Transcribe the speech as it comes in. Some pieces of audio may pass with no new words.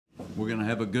We're going to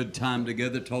have a good time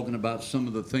together talking about some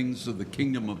of the things of the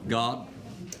kingdom of God.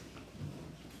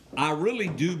 I really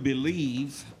do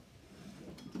believe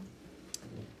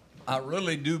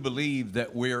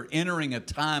that we're entering a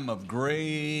time of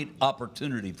great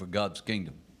opportunity for God's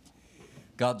kingdom.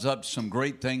 God's up to some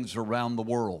great things around the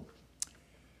world.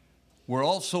 We're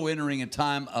also entering a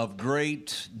time of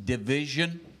great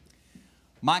division.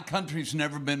 My country's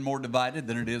never been more divided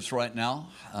than it is right now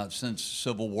since the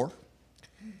Civil War.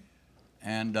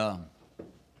 And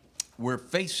we're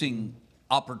facing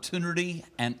opportunity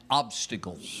and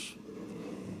obstacles.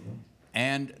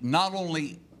 And not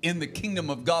only in the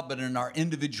kingdom of God, but in our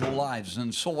individual lives.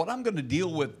 And so what I'm going to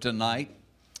deal with tonight,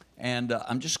 and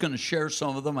I'm just going to share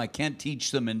some of them. I can't teach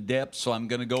them in depth, so I'm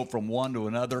going to go from one to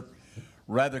another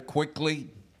rather quickly.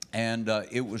 And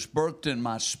it was birthed in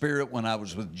my spirit when I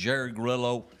was with Jerry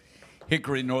Grillo,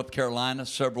 Hickory, North Carolina,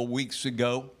 several weeks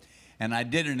ago. And I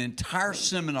did an entire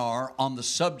seminar on the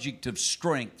subject of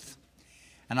strength.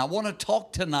 And I want to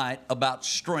talk tonight about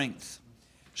strength.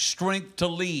 Strength to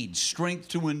lead, strength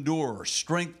to endure,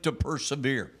 strength to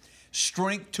persevere,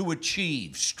 strength to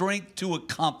achieve, strength to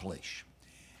accomplish.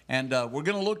 And we're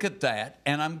going to look at that.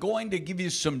 And I'm going to give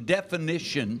you some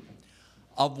definition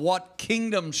of what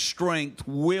kingdom strength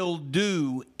will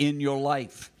do in your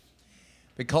life.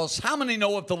 Because how many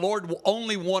know if the Lord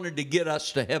only wanted to get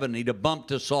us to heaven, He'd have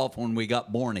bumped us off when we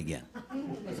got born again?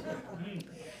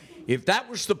 If that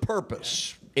was the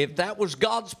purpose, if that was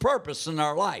God's purpose in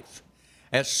our life,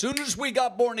 as soon as we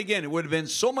got born again, it would have been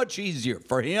so much easier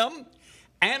for Him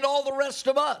and all the rest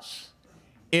of us.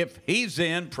 If He's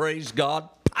in, praise God,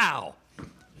 pow,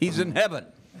 He's in heaven.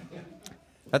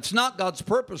 That's not God's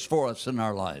purpose for us in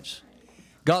our lives.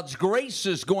 God's grace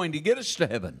is going to get us to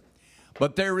heaven.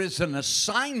 But there is an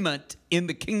assignment in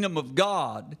the kingdom of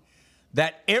God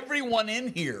that everyone in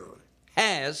here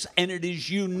has, and it is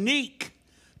unique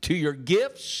to your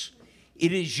gifts.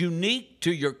 It is unique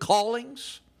to your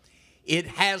callings. It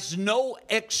has no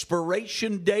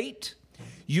expiration date.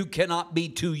 You cannot be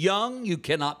too young. You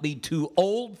cannot be too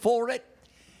old for it.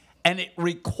 And it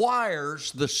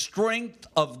requires the strength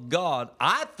of God,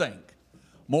 I think,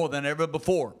 more than ever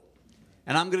before.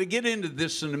 And I'm going to get into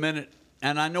this in a minute.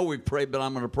 And I know we prayed, but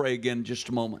I'm going to pray again in just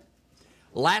a moment.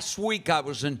 Last week I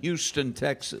was in Houston,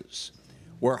 Texas,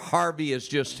 where Harvey has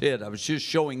just hit. I was just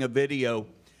showing a video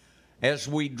as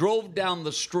we drove down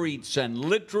the streets, and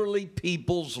literally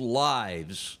people's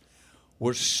lives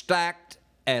were stacked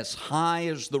as high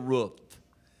as the roof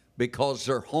because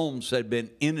their homes had been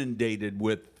inundated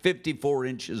with 54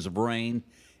 inches of rain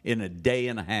in a day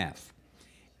and a half.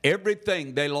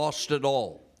 Everything, they lost it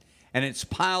all. And it's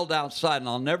piled outside. And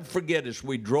I'll never forget as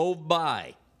we drove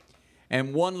by,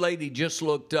 and one lady just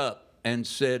looked up and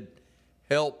said,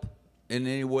 "Help in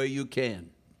any way you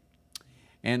can."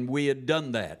 And we had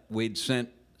done that. We'd sent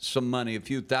some money, a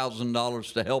few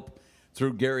 $1,000s to help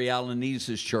through Gary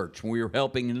Alanese's church. And we were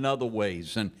helping in other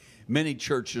ways, and many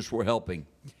churches were helping.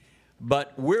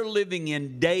 But we're living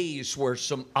in days where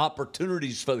some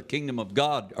opportunities for the kingdom of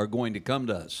God are going to come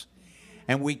to us.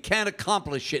 And we can't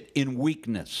accomplish it in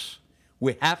weakness.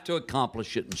 We have to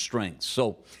accomplish it in strength.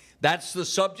 So that's the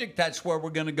subject. That's where we're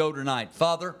going to go tonight.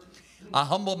 Father, I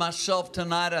humble myself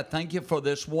tonight. I thank you for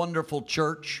this wonderful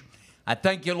church. I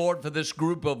thank you, Lord, for this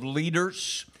group of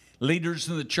leaders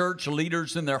in the church,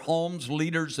 leaders in their homes,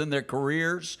 leaders in their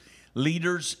careers,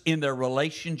 leaders in their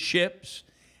relationships.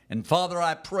 And Father,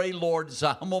 I pray, Lord, as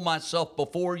I humble myself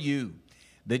before you,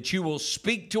 that you will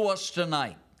speak to us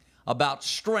tonight about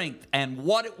strength and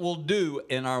what it will do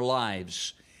in our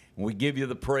lives. And we give you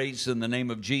the praise in the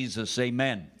name of Jesus.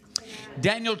 Amen.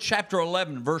 Daniel chapter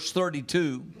 11, verse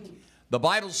 32, the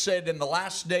Bible said, "In the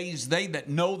last days, they that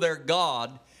know their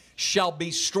God shall be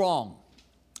strong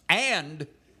and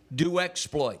do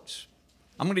exploits."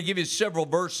 I'm going to give you several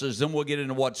verses, then we'll get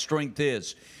into what strength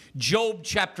is. Job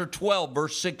chapter 12,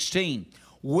 verse 16,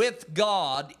 "With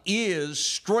God is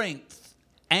strength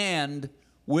and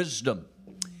wisdom."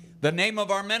 The name of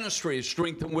our ministry is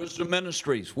Strength and Wisdom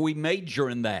Ministries. We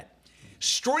major in that.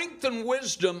 Strength and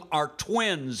wisdom are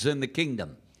twins in the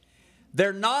kingdom.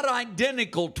 They're not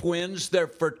identical twins, they're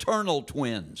fraternal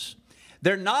twins.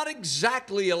 They're not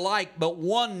exactly alike, but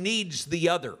one needs the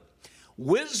other.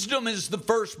 Wisdom is the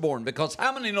firstborn, because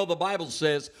how many know the Bible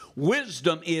says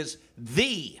wisdom is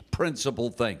the principal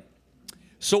thing?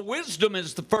 So wisdom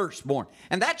is the firstborn.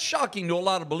 And that's shocking to a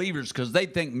lot of believers because they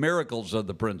think miracles are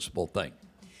the principal thing.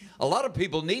 A lot of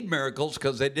people need miracles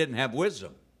because they didn't have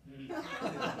wisdom.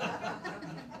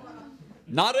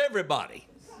 Not everybody.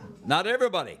 Not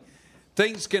everybody.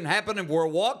 Things can happen, and we're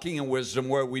walking in wisdom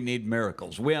where we need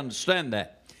miracles. We understand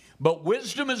that. But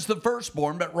wisdom is the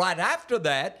firstborn, but right after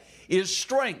that is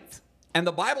strength. And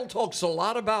the Bible talks a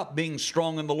lot about being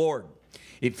strong in the Lord.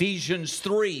 Ephesians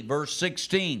 3, verse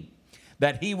 16,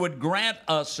 that he would grant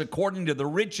us, according to the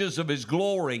riches of his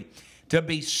glory, to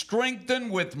be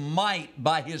strengthened with might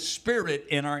by his Spirit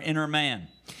in our inner man.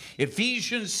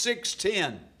 Ephesians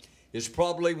 6:10 is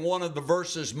probably one of the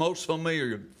verses most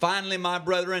familiar. Finally, my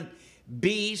brethren,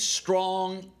 be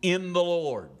strong in the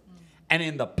Lord and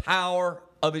in the power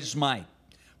of his might.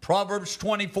 Proverbs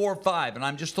 24:5, and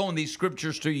I'm just throwing these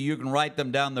scriptures to you. You can write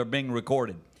them down. They're being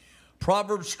recorded.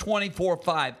 Proverbs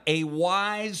 24:5, a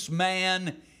wise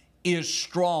man is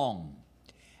strong.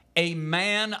 A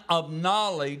man of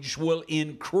knowledge will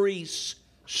increase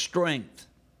strength.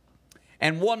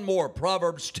 And one more,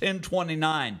 Proverbs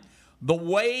 10:29, the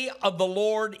way of the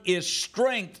Lord is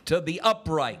strength to the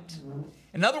upright.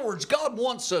 In other words, God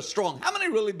wants us strong. How many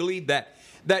really believe that?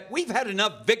 That we've had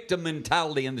enough victim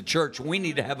mentality in the church, and we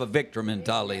need to have a victor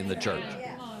mentality in the church.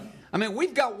 I mean,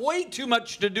 we've got way too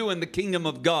much to do in the kingdom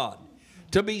of God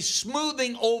to be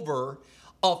smoothing over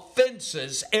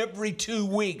offenses every 2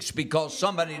 weeks because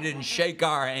somebody didn't shake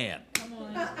our hand.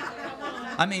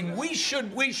 I mean, we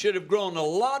should have grown a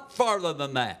lot farther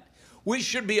than that. We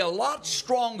should be a lot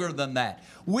stronger than that.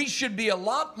 We should be a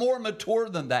lot more mature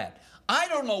than that. I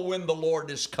don't know when the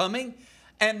Lord is coming,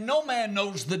 and no man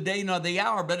knows the day nor the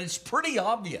hour, but it's pretty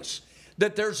obvious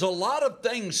that there's a lot of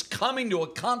things coming to a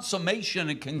consummation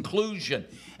and conclusion.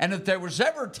 And if there was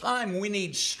ever time we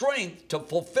need strength to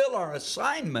fulfill our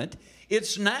assignment,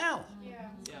 it's now.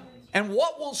 And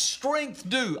what will strength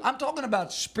do? I'm talking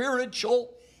about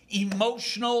spiritual,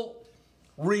 emotional,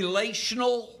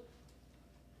 relational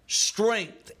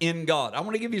strength in God. I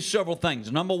want to give you several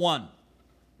things. Number one,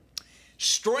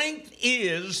 strength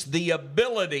is the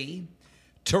ability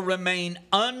to remain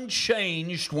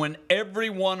unchanged when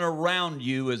everyone around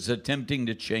you is attempting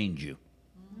to change you.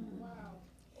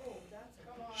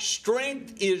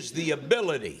 Strength is the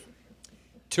ability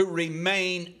to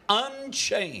remain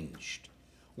unchanged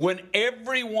when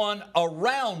everyone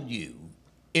around you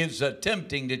is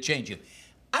attempting to change you.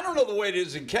 I don't know the way it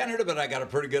is in Canada, but I got a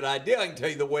pretty good idea. I can tell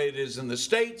you the way it is in the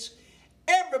States.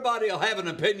 Everybody will have an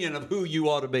opinion of who you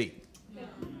ought to be.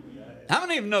 How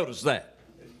many have noticed that?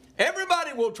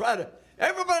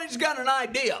 Everybody's got an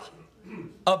idea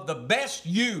of the best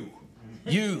you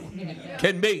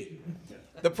can be.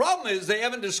 The problem is they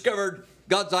haven't discovered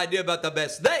God's idea about the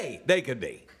best they could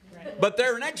be. But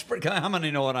they're an expert. How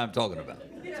many know what I'm talking about?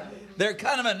 They're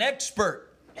kind of an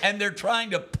expert, and they're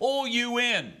trying to pull you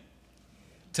in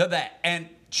to that and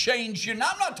change you. Now,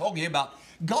 I'm not talking about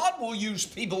God will use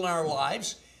people in our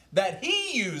lives that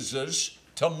he uses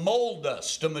to mold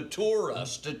us, to mature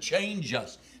us, to change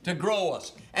us, to grow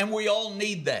us. And we all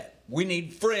need that. We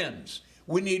need friends.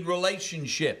 We need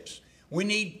relationships. We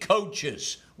need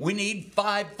coaches. We need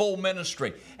fivefold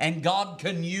ministry. And God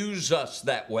can use us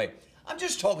that way. I'm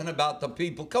just talking about the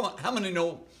people. Come on, how many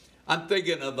know? I'm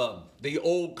thinking of the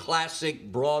old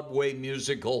classic Broadway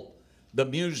musical, The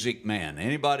Music Man.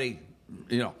 Anybody,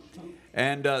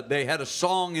 And they had a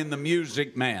song in The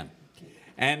Music Man.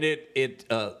 And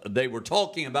they were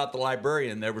talking about the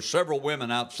librarian. There were several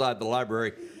women outside the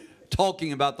library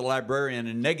talking about the librarian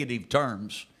in negative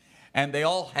terms. And they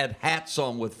all had hats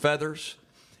on with feathers.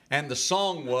 And the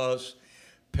song was,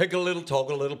 pick a little, talk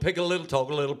a little, pick a little, talk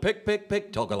a little, pick,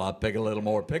 talk a lot, pick a little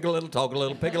more, pick a little, talk a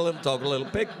little, pick a little, talk a little,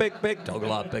 pick, talk a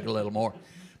lot, pick a little more.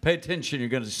 Pay attention, you're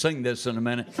going to sing this in a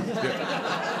minute.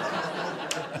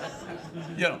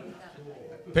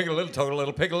 Pick a little, talk a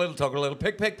little, pick a little, talk a little,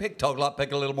 pick, talk a lot,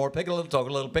 pick a little more, pick a little, talk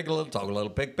a little, pick a little, talk a little,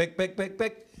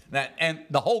 pick. And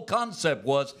the whole concept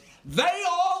was they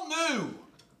all knew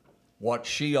what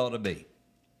she ought to be.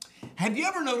 Have you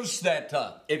ever noticed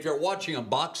that if you're watching a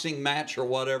boxing match or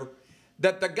whatever,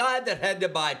 that the guy that had to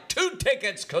buy 2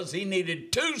 tickets because he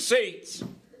needed 2 seats,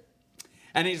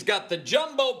 and he's got the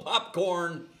jumbo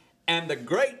popcorn and the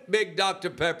great big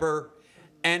Dr. Pepper,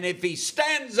 and if he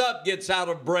stands up, gets out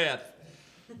of breath,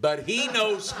 but he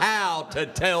knows how to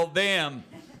tell them.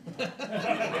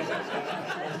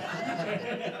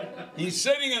 He's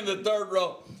sitting in the 3rd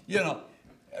row,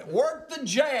 work the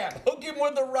jab, hook him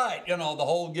with the right, the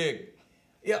whole gig.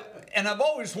 Yeah, and I've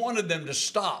always wanted them to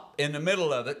stop in the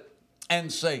middle of it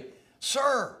and say,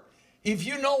 sir, if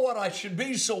you know what I should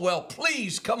be so well,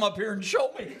 please come up here and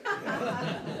show me.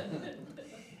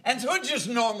 And so it's just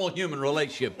normal human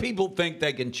relationship. People think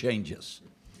they can change us.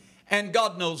 And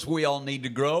God knows we all need to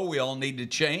grow. We all need to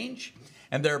change.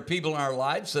 And there are people in our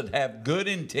lives that have good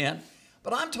intent.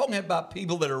 But I'm talking about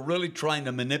people that are really trying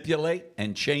to manipulate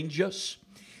and change us.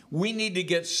 We need to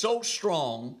get so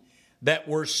strong that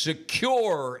we're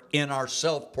secure in our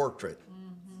self-portrait.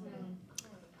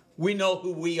 We know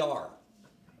who we are.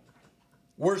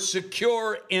 We're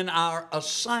secure in our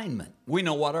assignment. We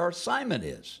know what our assignment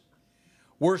is.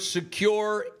 We're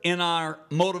secure in our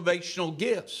motivational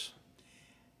gifts.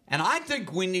 And I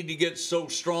think we need to get so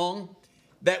strong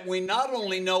that we not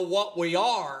only know what we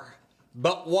are,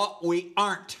 but what we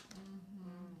aren't.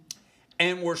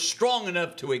 And we're strong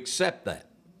enough to accept that.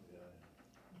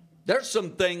 There's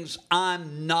some things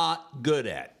I'm not good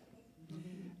at.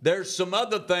 There's some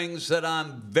other things that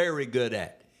I'm very good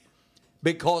at.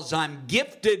 Because I'm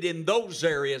gifted in those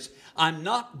areas, I'm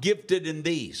not gifted in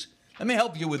these. Let me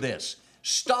help you with this.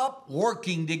 Stop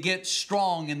working to get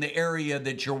strong in the area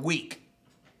that you're weak.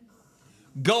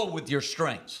 Go with your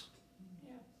strengths.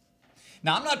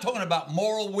 Now, I'm not talking about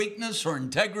moral weakness or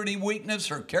integrity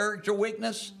weakness or character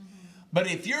weakness. But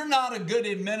if you're not a good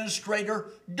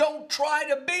administrator, don't try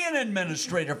to be an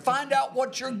administrator. Find out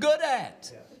what you're good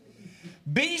at.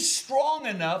 Be strong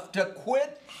enough to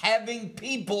quit having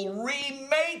people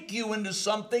remake you into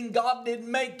something God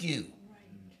didn't make you.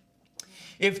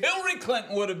 If Hillary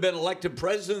Clinton would have been elected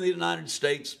President of the United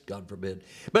States, God forbid,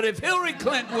 but if Hillary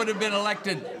Clinton would have been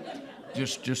elected,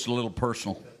 just a little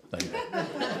personal thing.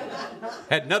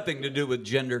 Had nothing to do with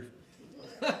gender.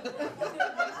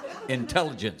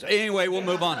 Intelligence. Anyway, we'll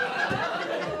move on.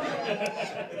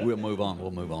 We'll move on.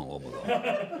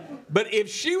 But if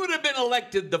she would have been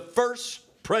elected the first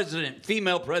president,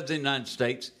 female president of the United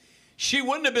States, she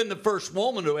wouldn't have been the first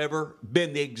woman to ever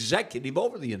been the executive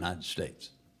over the United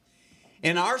States.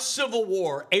 In our Civil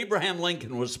War, Abraham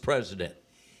Lincoln was president.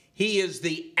 He is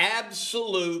the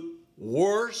absolute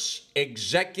worst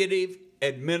executive,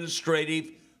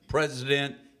 administrative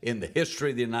president in the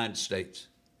history of the United States.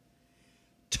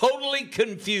 Totally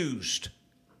confused,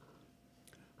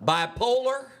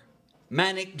 bipolar,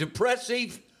 manic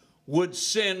depressive, would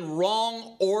send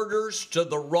wrong orders to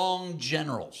the wrong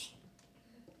generals.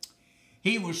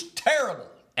 He was terrible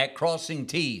at crossing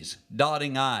T's,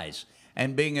 dotting I's,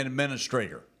 and being an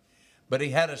administrator. But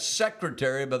he had a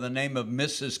secretary by the name of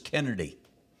Mrs. Kennedy,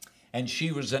 and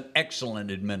she was an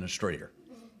excellent administrator.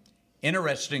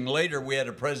 Interesting, later we had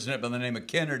a president by the name of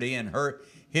Kennedy, and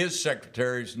his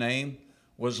secretary's name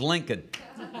was Lincoln.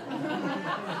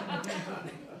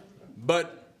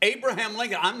 But Abraham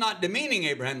Lincoln, I'm not demeaning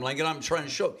Abraham Lincoln, I'm trying to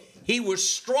show he was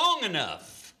strong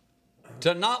enough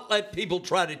to not let people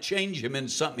try to change him into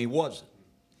something he wasn't.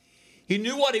 He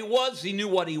knew what he was, he knew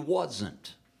what he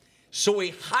wasn't. So he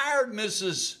hired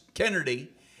Mrs.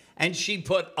 Kennedy, and she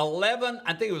put 11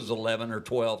 or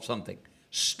 12 something,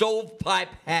 stovepipe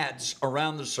hats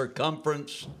around the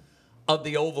circumference of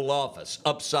the Oval Office,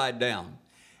 upside down,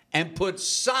 and put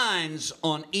signs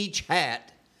on each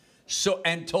hat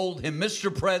and told him,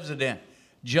 Mr. President,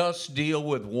 just deal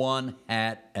with one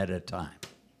hat at a time.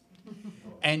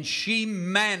 And she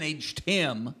managed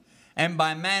him, and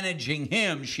by managing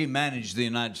him, she managed the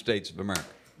United States of America.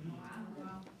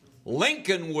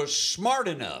 Lincoln was smart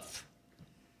enough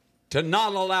to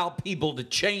not allow people to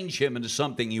change him into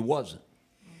something he wasn't.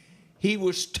 He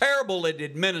was terrible at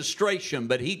administration,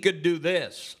 but he could do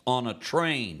this on a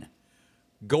train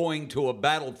going to a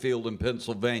battlefield in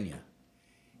Pennsylvania.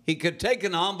 He could take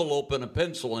an envelope and a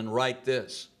pencil and write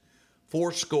this: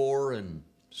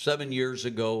 77 years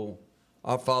ago,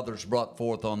 our fathers brought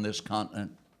forth on this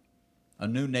continent a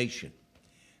new nation,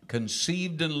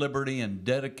 conceived in liberty and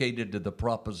dedicated to the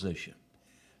proposition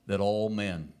that all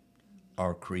men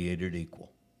are created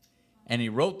equal. And he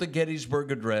wrote the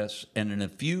Gettysburg Address, and in a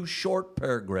few short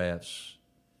paragraphs,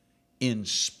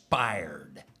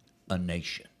 inspired a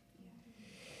nation.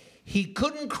 He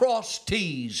couldn't cross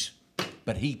T's,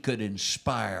 but he could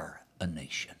inspire a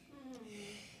nation.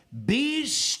 Be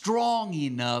strong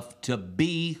enough to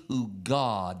be who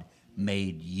God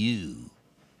made you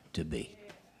to be.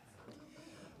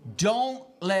 Don't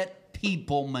let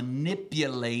people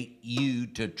manipulate you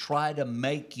to try to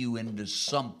make you into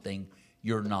something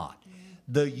you're not.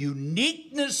 The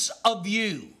uniqueness of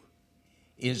you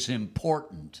is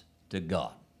important to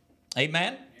God.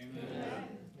 Amen?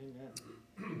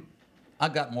 Amen.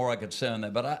 I've got more I could say on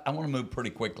that, but I want to move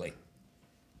pretty quickly.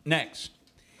 Next,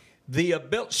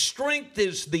 strength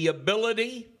is the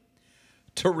ability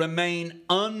to remain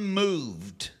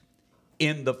unmoved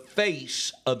in the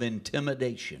face of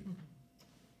intimidation.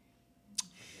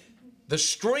 The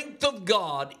strength of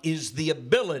God is the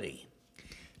ability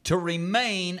to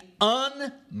remain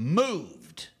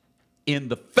unmoved in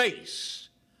the face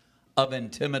of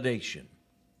intimidation.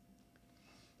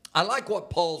 I like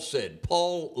what Paul said.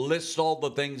 Paul lists all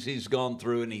the things he's gone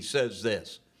through, and he says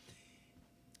this.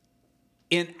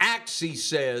 In Acts, he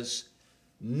says,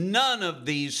 none of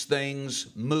these things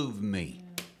move me.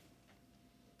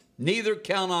 Neither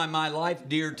count I my life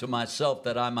dear to myself,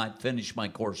 that I might finish my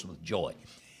course with joy.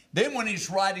 Then when he's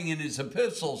writing in his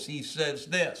epistles, he says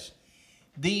this: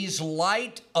 these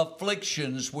light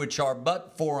afflictions, which are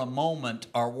but for a moment,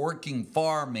 are working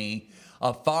for me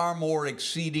a far more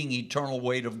exceeding eternal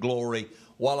weight of glory,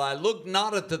 while I look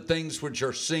not at the things which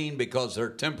are seen, because they're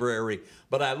temporary,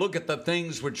 but I look at the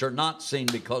things which are not seen,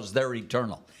 because they're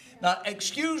eternal. Now,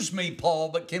 excuse me, Paul,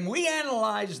 but can we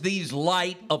analyze these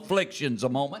light afflictions a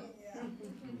moment?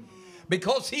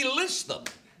 Because he lists them.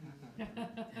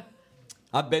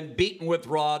 I've been beaten with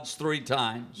rods 3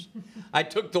 times. I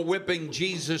took the whipping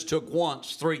Jesus took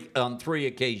once, on 3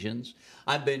 occasions.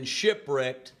 I've been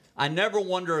shipwrecked. I never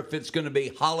wonder if it's going to be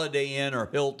Holiday Inn or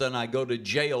Hilton. I go to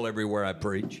jail everywhere I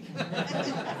preach.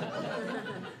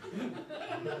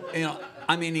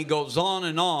 He goes on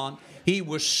and on. He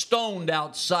was stoned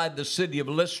outside the city of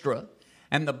Lystra.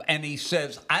 And he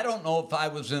says, I don't know if I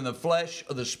was in the flesh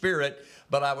or the spirit,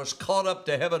 but I was caught up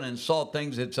to heaven and saw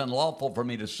things it's unlawful for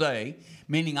me to say.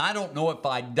 Meaning, I don't know if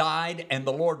I died and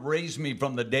the Lord raised me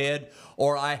from the dead,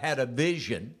 or I had a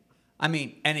vision. And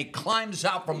he climbs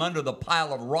out from under the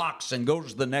pile of rocks and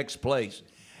goes to the next place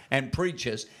and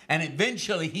preaches. And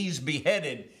eventually he's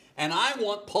beheaded. And I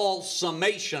want Paul's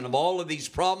summation of all of these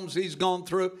problems he's gone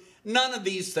through. None of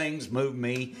these things move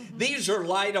me. These are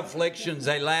light afflictions.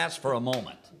 They last for a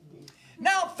moment.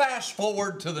 Now fast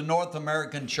forward to the North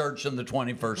American church in the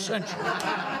 21st century.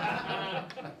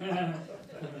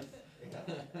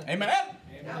 Amen?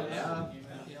 Amen.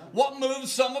 What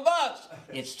moves some of us?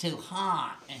 It's too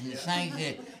hot, and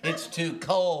it's too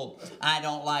cold. I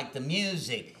don't like the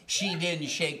music. She didn't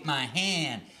shake my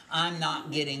hand. I'm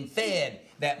not getting fed.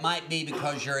 That might be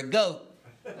because you're a goat.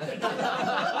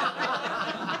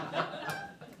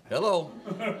 Hello.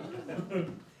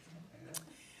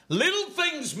 Little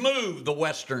things move the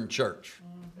Western church.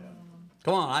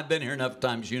 Come on, I've been here enough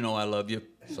times. You know I love you.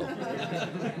 So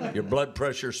your blood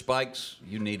pressure spikes,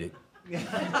 you need it.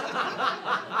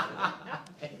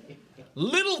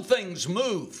 Little things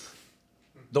move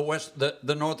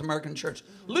the North American church.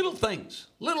 Little things.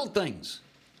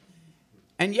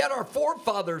 And yet our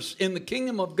forefathers in the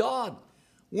kingdom of God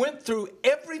went through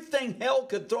everything hell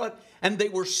could throw at, and they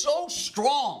were so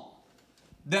strong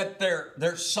that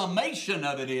their summation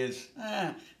of it is,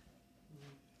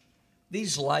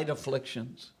 these light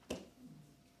afflictions,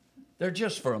 they're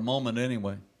just for a moment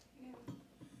anyway.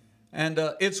 And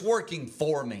it's working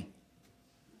for me,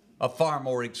 a far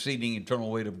more exceeding eternal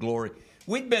weight of glory.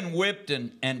 We've been whipped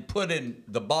and put in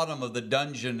the bottom of the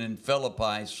dungeon in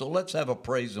Philippi, so let's have a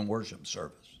praise and worship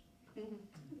service.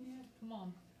 Come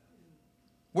on.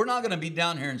 We're not going to be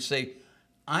down here and say,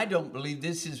 I don't believe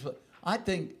this is what, I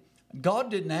think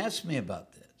God didn't ask me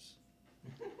about this.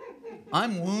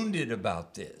 I'm wounded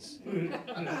about this.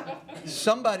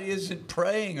 Somebody isn't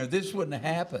praying, or this wouldn't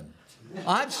happen.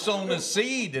 I've sown a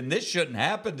seed and this shouldn't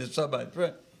happen to somebody.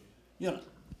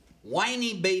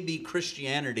 Whiny baby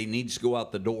Christianity needs to go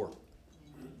out the door.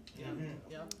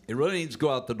 It really needs to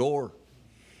go out the door.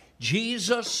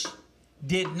 Jesus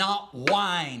did not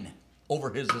whine over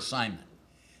his assignment.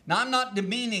 Now, I'm not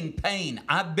demeaning pain.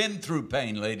 I've been through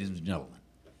pain, ladies and gentlemen.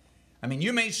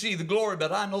 You may see the glory,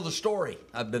 but I know the story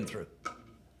I've been through.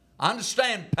 I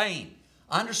understand pain.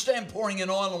 I understand pouring in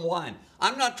oil and wine.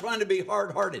 I'm not trying to be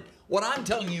hard-hearted. What I'm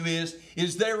telling you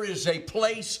is there is a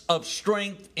place of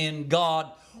strength in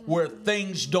God where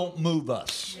things don't move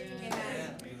us.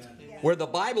 Amen. Where the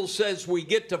Bible says we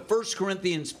get to 1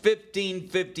 Corinthians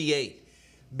 15:58.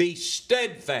 Be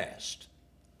steadfast,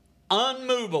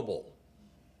 unmovable,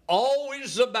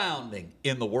 always abounding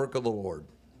in the work of the Lord,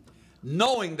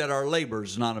 knowing that our labor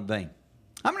is not in vain.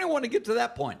 How many want to get to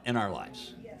that point in our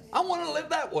lives? I want to live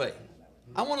that way.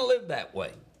 I want to live that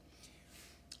way.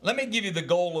 Let me give you the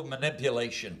goal of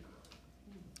manipulation.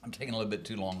 I'm taking a little bit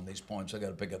too long on these points. I've got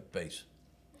to pick up the pace.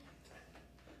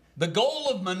 The goal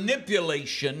of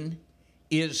manipulation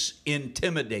is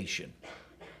intimidation.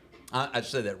 I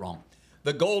said that wrong.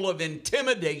 The goal of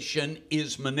intimidation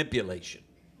is manipulation.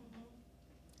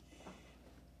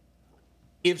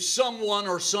 If someone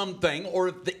or something, or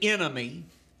if the enemy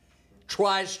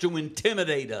tries to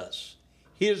intimidate us,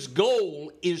 his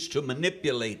goal is to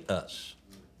manipulate us.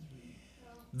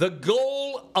 The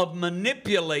goal of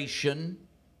manipulation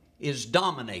is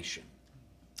domination.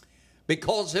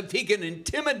 Because if he can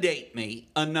intimidate me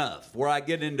enough where I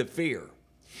get into fear,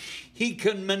 he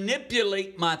can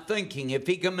manipulate my thinking. If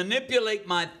he can manipulate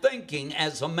my thinking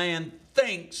as a man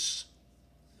thinks,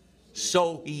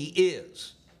 so he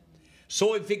is.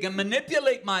 So if he can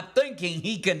manipulate my thinking,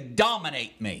 he can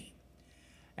dominate me.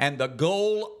 And the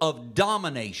goal of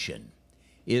domination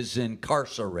is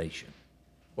incarceration.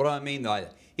 What do I mean by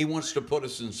that? He wants to put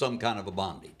us in some kind of a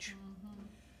bondage.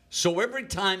 So every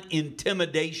time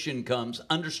intimidation comes,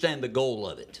 understand the goal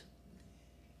of it.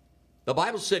 The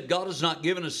Bible said God has not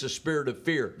given us a spirit of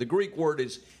fear. The Greek word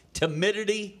is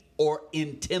timidity or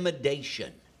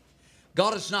intimidation.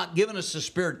 God has not given us a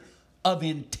spirit of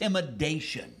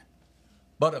intimidation,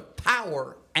 but of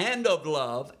power and of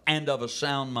love and of a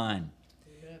sound mind.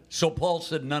 Amen. So Paul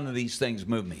said, none of these things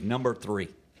move me. Number 3.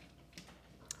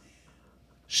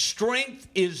 Strength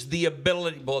is the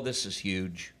ability. Boy, this is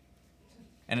huge.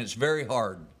 And it's very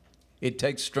hard. It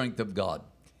takes strength of God.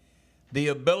 The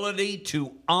ability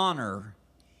to honor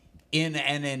in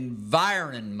an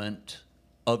environment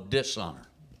of dishonor.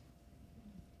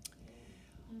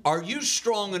 Are you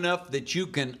strong enough that you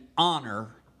can honor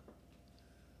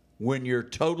when you're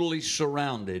totally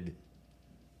surrounded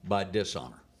by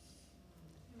dishonor?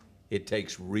 It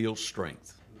takes real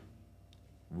strength.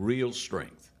 Real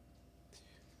strength.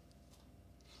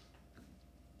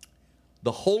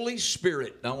 The Holy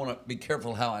Spirit, I want to be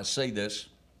careful how I say this.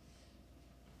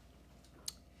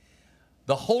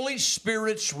 The Holy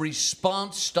Spirit's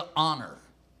response to honor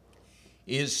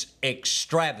is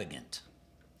extravagant.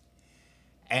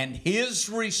 And his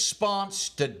response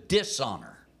to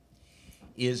dishonor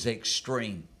is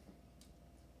extreme.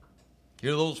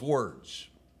 Hear those words.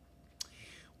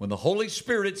 When the Holy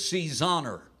Spirit sees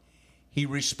honor, he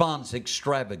responds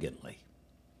extravagantly.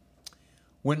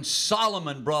 When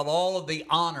Solomon brought all of the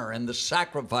honor and the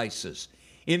sacrifices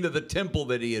into the temple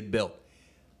that he had built,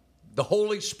 the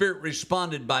Holy Spirit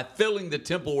responded by filling the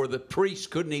temple where the priests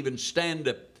couldn't even stand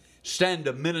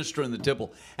to minister in the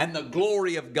temple, and the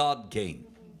glory of God came.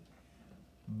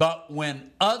 But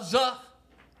when Uzzah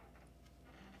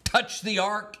touched the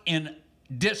ark in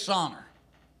dishonor,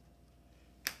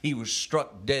 he was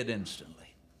struck dead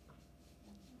instantly.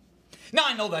 Now,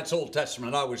 I know that's Old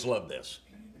Testament. I always love this.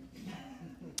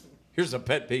 Here's a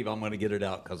pet peeve. I'm going to get it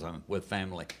out because I'm with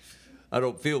family. I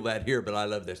don't feel that here, but I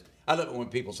love this. I love it when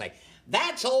people say,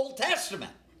 that's Old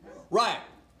Testament. Right.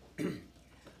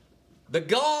 The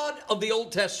God of the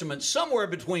Old Testament, somewhere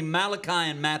between Malachi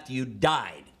and Matthew,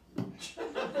 died.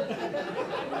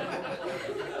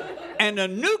 And a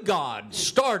new God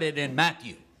started in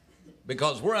Matthew,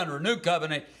 because we're under a new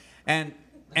covenant. And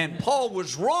Paul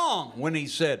was wrong when he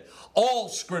said all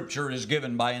Scripture is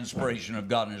given by inspiration of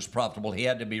God and is profitable. He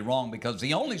had to be wrong because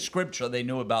the only Scripture they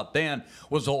knew about then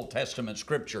was Old Testament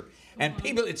Scripture. And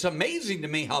people, it's amazing to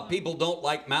me how people don't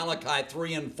like Malachi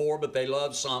 3 and 4, but they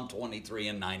love Psalm 23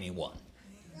 and 91.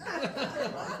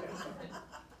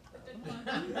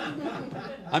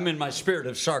 I'm in my spirit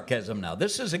of sarcasm now.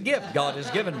 This is a gift God has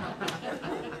given me.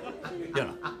 You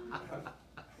know.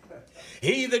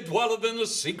 He that dwelleth in the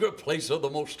secret place of the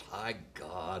Most High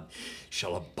God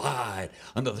shall abide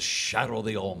under the shadow of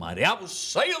the Almighty. I will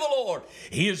say of the Lord,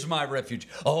 He is my refuge.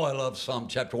 Oh, I love Psalm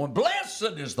chapter 1.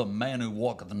 Blessed is the man who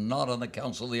walketh not on the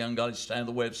counsel of the ungodly, stand in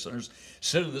the way of sinners,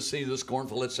 sit in the seat of the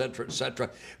scornful, etc.,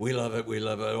 etc. We love it, we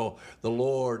love it. Oh, the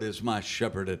Lord is my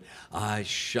shepherd, and I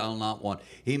shall not want.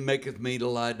 He maketh me to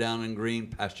lie down in green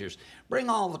pastures.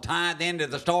 Bring all the tithe into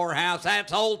the storehouse.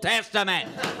 That's Old Testament.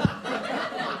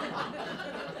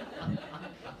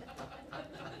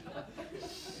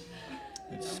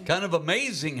 It's kind of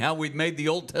amazing how we've made the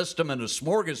Old Testament a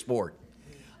smorgasbord.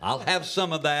 I'll have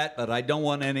some of that, but I don't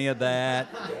want any of that.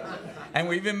 And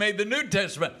we even made the New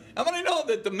Testament. How many know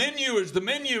that the menu is the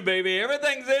menu, baby?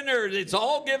 Everything's in there. It's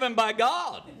all given by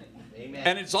God. Amen.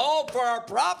 And it's all for our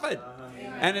profit.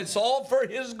 And it's all for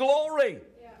His glory.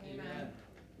 Amen.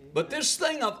 But this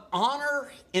thing of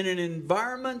honor in an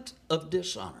environment of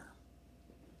dishonor.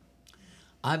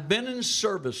 I've been in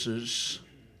services,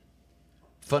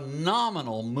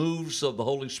 phenomenal moves of the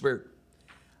Holy Spirit.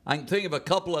 I can think of a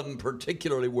couple of them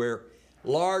particularly where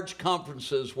large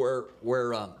conferences where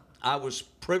I was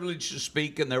privileged to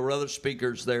speak and there were other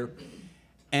speakers there.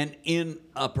 And in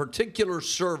a particular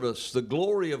service, the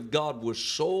glory of God was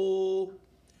so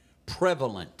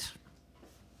prevalent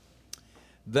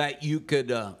that you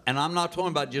could, and I'm not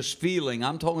talking about just feeling,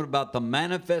 I'm talking about the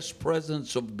manifest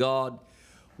presence of God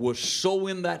was so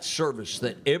in that service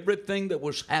that everything that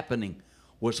was happening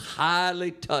was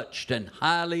highly touched and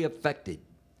highly affected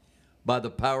by the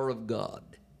power of God.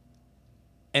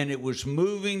 And it was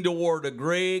moving toward a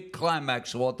great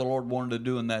climax of what the Lord wanted to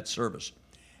do in that service.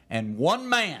 And one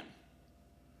man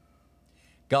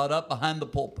got up behind the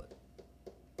pulpit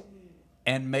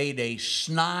and made a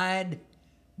snide,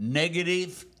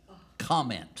 negative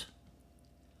comment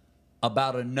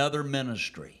about another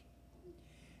ministry.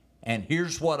 And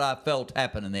here's what I felt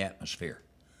happen in the atmosphere.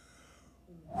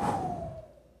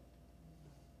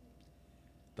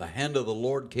 The hand of the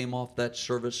Lord came off that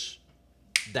service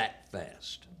that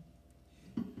fast.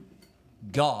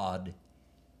 God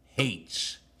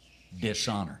hates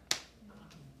dishonor.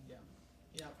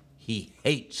 He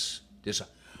hates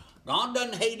dishonor. God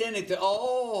doesn't hate anything.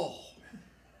 Oh,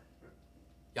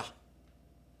 yeah.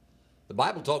 The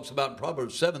Bible talks about in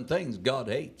Proverbs 7 things God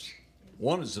hates.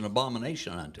 One is an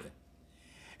abomination unto him.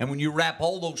 And when you wrap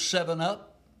all those 7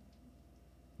 up,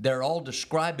 they're all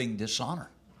describing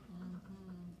dishonor.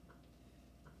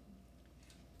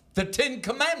 The 10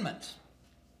 Commandments.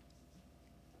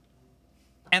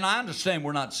 And I understand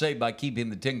we're not saved by keeping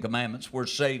the 10 Commandments. We're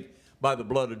saved by the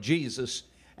blood of Jesus.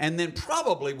 And then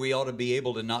probably we ought to be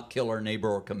able to not kill our neighbor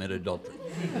or commit adultery.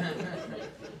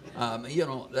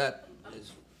 That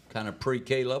is kind of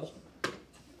pre-K level.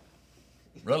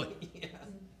 Really?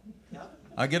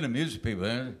 I get amused at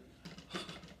people.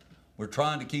 We're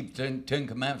trying to keep 10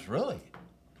 Commandments. Really?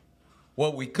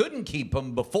 Well, we couldn't keep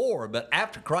them before, but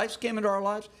after Christ came into our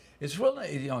lives, it's really,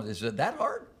 is it that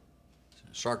hard?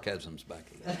 Sarcasm's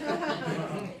back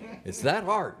again. It's that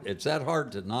hard. It's that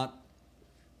hard to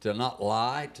not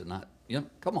lie, to not,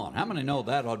 come on. How many know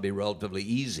that ought to be relatively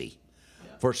easy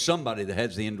for somebody that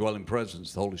has the indwelling presence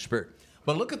of the Holy Spirit?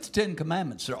 But look at the 10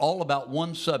 Commandments. They're all about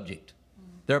one subject.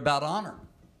 They're about honor.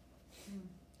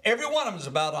 Every one of them is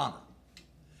about honor.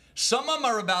 Some of them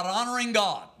are about honoring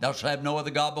God. Thou shalt have no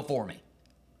other God before me.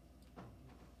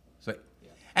 See?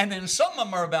 And then some of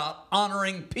them are about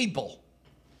honoring people.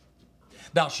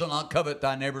 Thou shalt not covet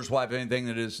thy neighbor's wife, anything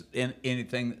that is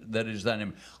thy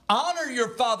neighbor. Honor your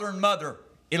father and mother.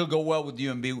 It'll go well with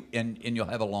you and you'll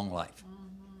have a long life.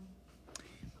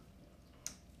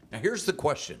 Now here's the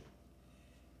question.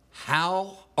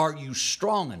 How are you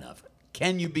strong enough?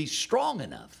 Can you be strong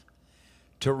enough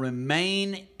to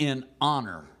remain in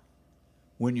honor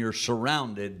when you're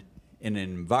surrounded in an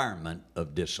environment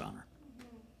of dishonor?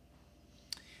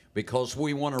 Because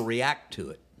we want to react to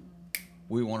it.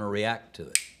 We want to react to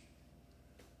it.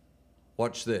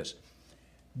 Watch this.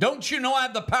 Don't you know I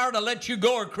have the power to let you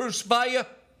go or crucify you?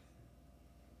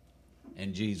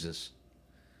 And Jesus,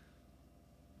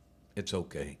 it's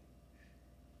okay.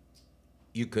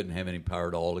 You couldn't have any power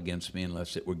at all against me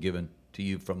unless it were given to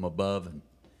you from above.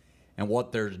 And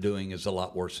what they're doing is a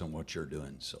lot worse than what you're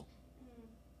doing. So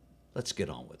let's get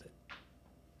on with it.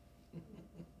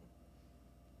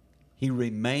 He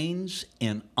remains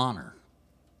in honor,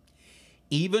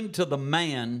 even to the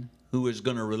man who is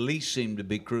going to release him to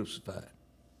be crucified.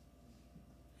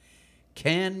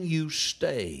 Can you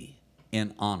stay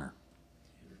in honor?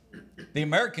 The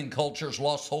American culture has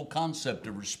lost the whole concept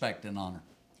of respect and honor.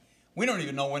 We don't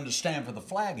even know when to stand for the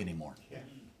flag anymore.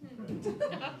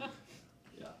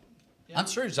 I'm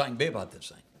serious, I can be about this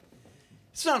thing.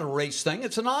 It's not a race thing,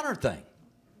 it's an honor thing.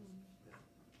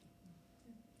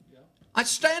 I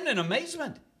stand in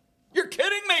amazement. You're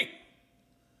kidding me.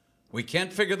 We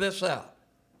can't figure this out.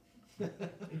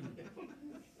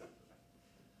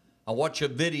 I watch a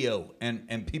video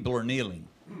and people are kneeling.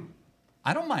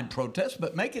 I don't mind protest,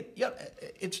 but make it,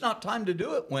 it's not time to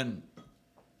do it when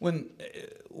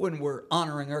we're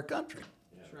honoring our country.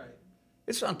 That's right.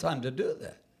 It's not time to do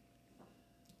that.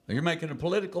 You're making a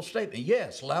political statement.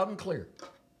 Yes, loud and clear.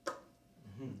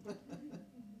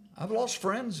 I've lost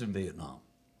friends in Vietnam.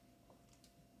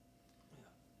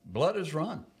 Blood has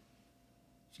run.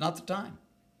 It's not the time.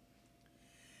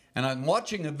 And I'm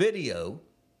watching a video,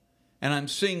 and I'm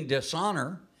seeing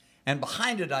dishonor, and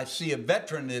behind it I see a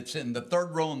veteran that's in the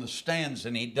third row in the stands,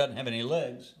 and he doesn't have any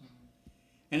legs.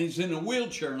 And he's in a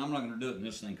wheelchair, and I'm not going to do it in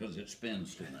this thing because it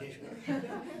spins too much.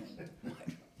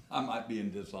 I might be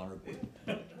in dishonor.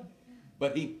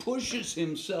 But he pushes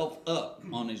himself up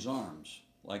on his arms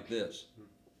like this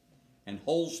and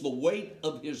holds the weight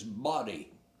of his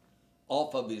body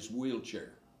off of his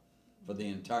wheelchair for the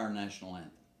entire national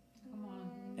anthem. Come on.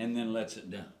 And then lets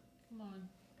it down. Come on.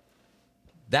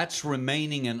 That's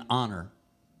remaining in honor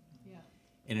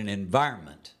in an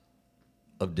environment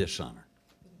of dishonor.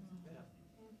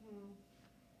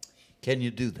 Can you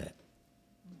do that?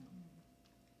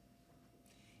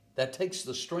 That takes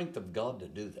the strength of God to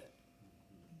do that.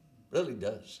 Really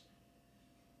does.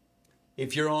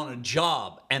 If you're on a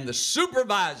job and the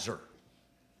supervisor,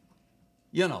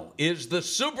 is the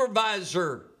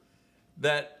supervisor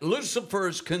that Lucifer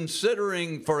is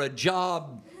considering for a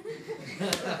job.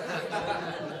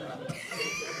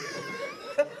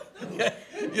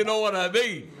 You know what I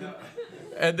mean?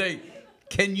 And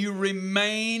can you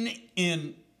remain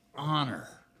in honor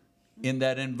in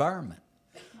that environment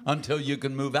until you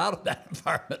can move out of that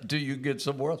environment, until you get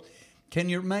somewhere else? Can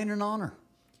you remain in honor?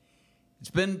 It's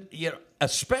been,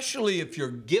 especially if you're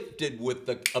gifted with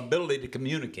the ability to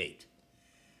communicate,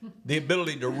 the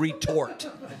ability to retort,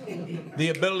 the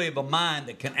ability of a mind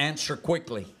that can answer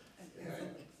quickly.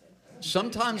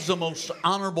 Sometimes the most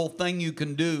honorable thing you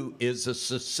can do is a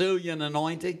Sicilian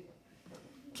anointing.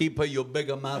 Keep your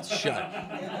bigger mouth shut.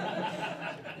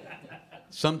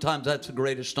 Sometimes that's the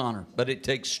greatest honor, but it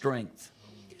takes strength.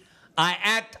 I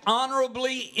act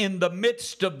honorably in the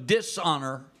midst of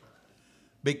dishonor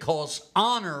because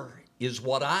honor is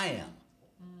what I am.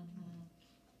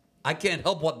 I can't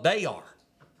help what they are.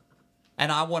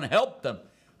 And I want to help them,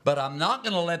 but I'm not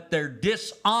going to let their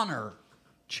dishonor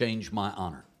change my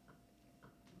honor.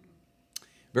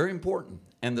 Very important.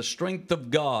 And the strength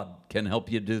of God can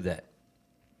help you do that.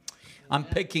 I'm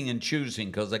picking and choosing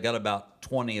because I got about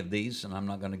 20 of these and I'm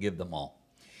not going to give them all.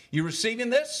 You receiving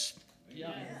this?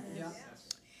 Yes. Yes.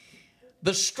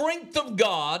 The strength of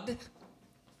God.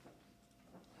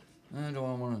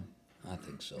 I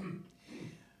think so.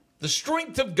 The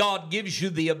strength of God gives you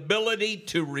the ability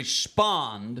to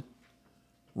respond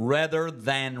rather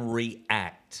than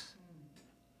react.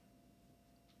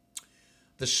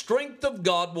 The strength of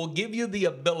God will give you the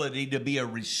ability to be a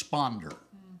responder,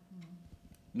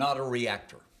 not a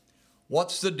reactor.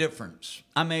 What's the difference?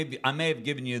 I may have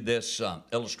given you this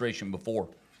illustration before,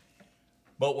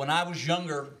 but when I was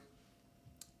younger,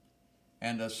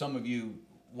 and some of you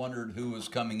wondered who was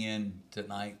coming in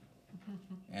tonight,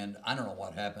 and I don't know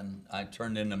what happened. I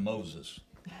turned into Moses.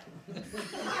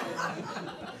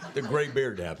 The gray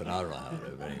beard happened. I don't know how to do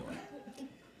it, anyway.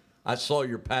 I saw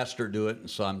your pastor do it, and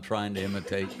so I'm trying to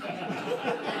imitate.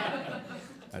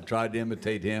 I tried to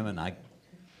imitate him, and I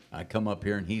come up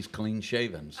here, and he's clean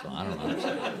shaven, so I don't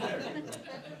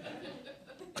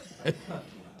know.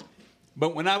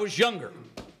 But when I was younger,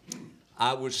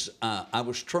 I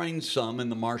was trained some in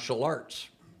the martial arts,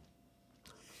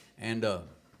 and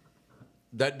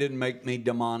that didn't make me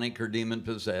demonic or demon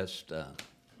possessed.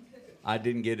 I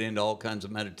didn't get into all kinds of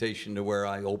meditation to where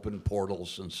I opened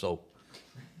portals, and so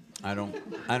I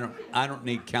don't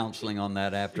need counseling on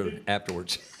that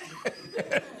afterwards.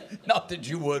 Not that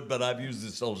you would, but I've used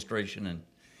this illustration and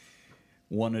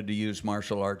wanted to use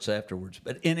martial arts afterwards.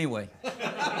 But anyway.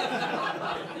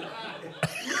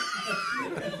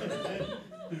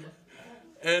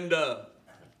 And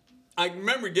I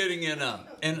remember getting in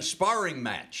a sparring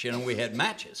match. We had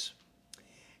matches.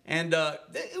 And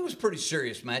it was a pretty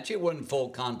serious match. It wasn't full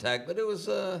contact, but it was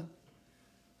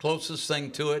closest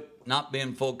thing to it, not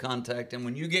being full contact. And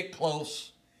when you get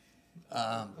close,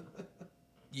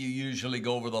 you usually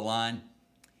go over the line.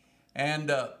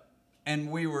 And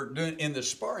we were doing in the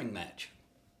sparring match.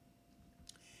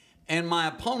 And my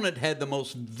opponent had the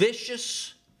most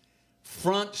vicious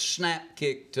front snap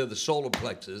kick to the solar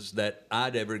plexus that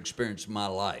I'd ever experienced in my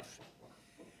life.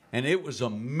 And it was a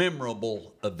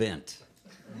memorable event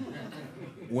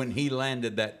when he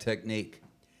landed that technique.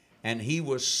 And he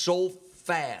was so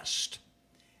fast.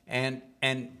 And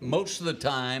most of the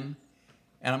time,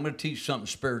 and I'm going to teach something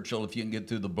spiritual if you can get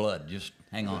through the blood. Just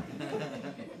hang on.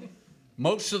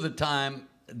 Most of the time,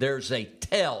 there's a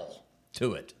tell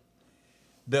to it.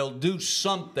 They'll do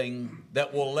something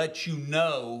that will let you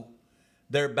know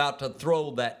they're about to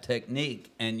throw that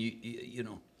technique, and you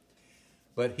know.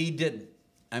 But he didn't.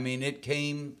 I mean, it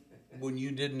came when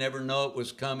you didn't ever know it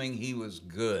was coming. He was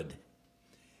good.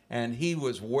 And he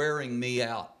was wearing me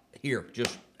out here,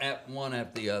 just one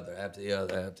after the other, after the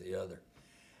other, after the other.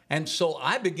 And so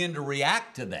I began to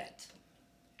react to that.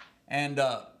 And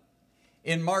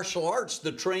in martial arts,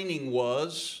 the training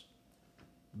was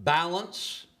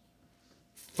balance,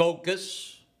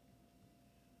 focus,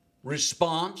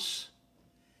 response,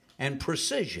 and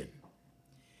precision.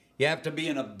 You have to be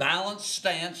in a balanced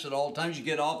stance at all times. You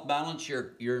get off balance,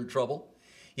 you're in trouble.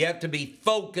 You have to be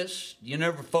focused. You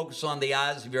never focus on the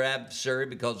eyes of your adversary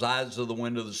because eyes are the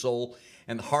window of the soul,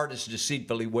 and the heart is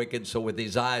deceitfully wicked, so with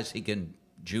his eyes he can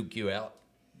juke you out.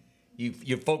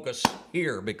 You focus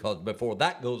here because before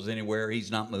that goes anywhere, he's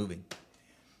not moving.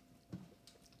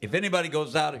 If anybody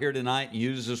goes out here tonight and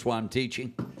uses this while I'm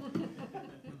teaching,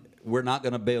 we're not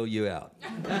going to bail you out.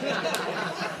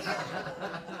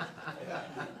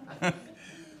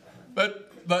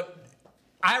 But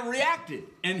I reacted,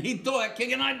 and he'd throw that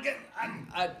kick, and I'd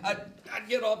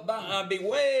get off balance. I'd be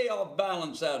way off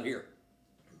balance out here,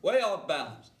 way off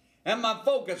balance, and my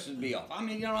focus would be off. I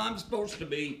mean, I'm supposed to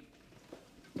be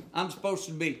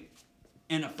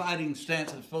in a fighting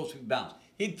stance. I'm supposed to be balanced.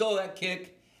 He'd throw that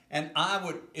kick, and I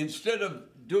would, instead of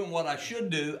doing what I should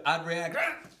do, I'd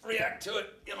react to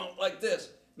it, like this.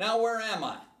 Now where am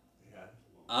I?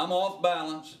 I'm off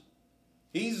balance.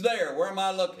 He's there. Where am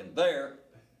I looking? There.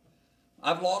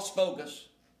 I've lost focus.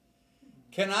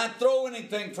 Can I throw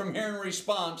anything from here in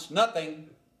response? Nothing.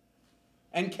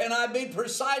 And can I be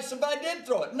precise if I did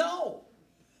throw it? No.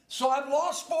 So I've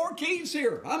lost 4 keys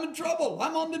here. I'm in trouble.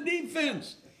 I'm on the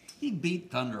defense. He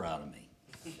beat thunder out of me.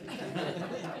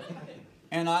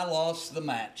 And I lost the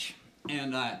match.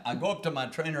 And I go up to my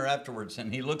trainer afterwards,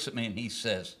 and he looks at me and he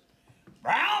says,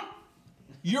 Brown,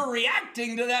 you're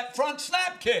reacting to that front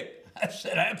snap kick. I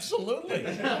said, absolutely.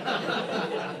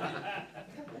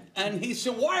 And he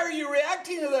said, why are you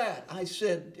reacting to that? I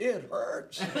said, it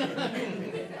hurts.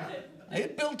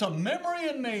 It built a memory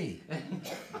in me.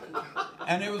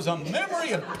 And it was a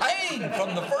memory of pain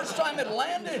from the first time it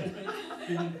landed.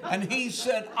 And he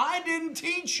said, I didn't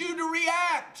teach you to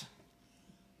react.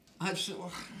 I said,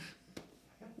 well,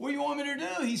 what do you want me to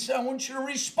do? He said, I want you to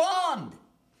respond.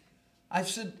 I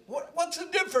said, what's the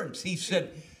difference? He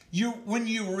said, when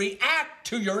you react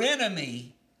to your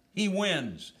enemy, he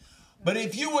wins. But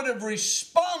if you would have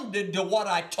responded to what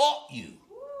I taught you,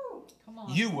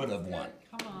 you would have won.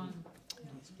 Come on.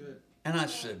 That's good. And I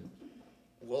said,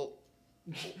 well,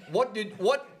 what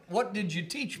did you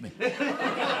teach me?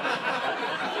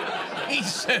 He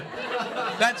said,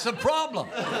 that's a problem.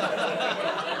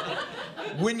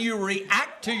 When you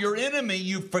react to your enemy,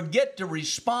 you forget to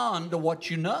respond to what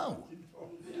you know.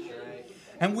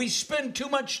 And we spend too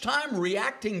much time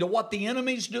reacting to what the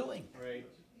enemy's doing. Right.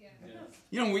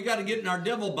 You know, we got to get in our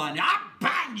devil bind. I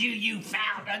bind you, you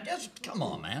foul. Just come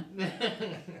on, man.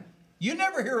 You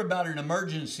never hear about an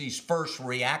emergency's first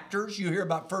reactors. You hear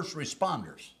about first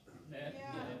responders.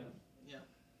 Yeah.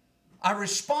 I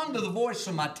respond to the voice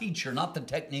of my teacher, not the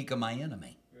technique of my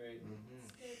enemy. Right.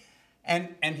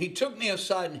 And he took me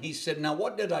aside and he said, now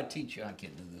what did I teach you? I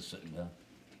can't do this sitting down.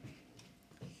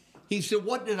 He said,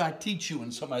 what did I teach you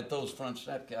in some of those front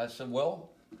step? I said, well,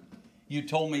 you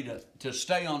told me to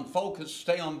stay on focus,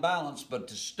 stay on balance, but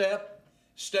to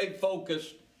stay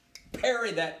focused,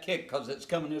 parry that kick because it's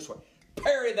coming this way.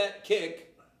 Parry that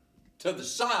kick to the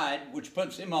side, which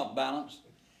puts him off balance,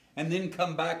 and then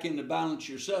come back into balance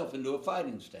yourself into a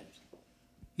fighting stance.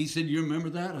 He said, you remember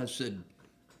that? I said,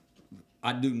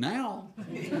 I do now.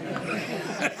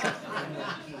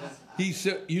 He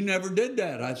said, you never did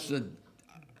that. I said,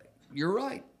 you're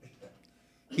right.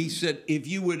 He said, if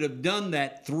you would have done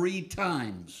that 3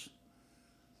 times,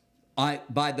 by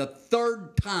the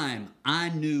 3rd time, I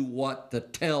knew what the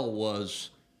tell was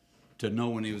to know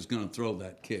when he was going to throw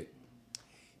that kick.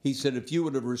 He said, if you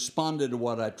would have responded to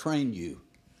what I trained you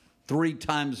 3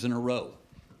 times in a row,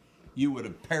 you would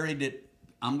have parried it.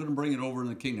 I'm going to bring it over in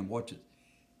the kingdom. Watch it.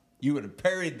 You would have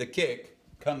parried the kick,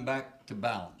 come back to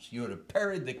balance. You would have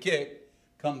parried the kick,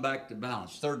 come back to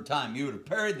balance. 3rd time, you would have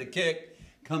parried the kick,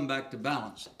 come back to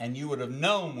balance. And you would have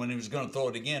known when he was going to throw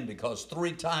it again, because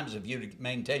 3 times, if you'd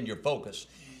maintained your focus,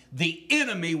 the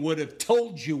enemy would have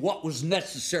told you what was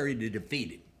necessary to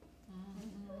defeat him.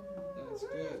 That's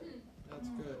good. That's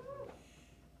good.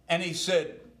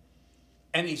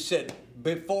 And he said,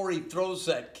 before he throws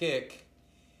that kick,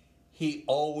 he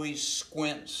always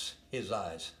squints his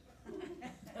eyes.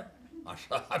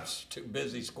 I was too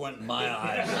busy squinting my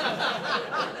eyes.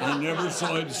 I never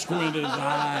saw him squint his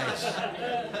eyes.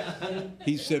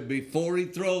 He said before he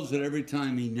throws it, every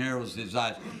time he narrows his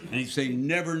eyes. And he said he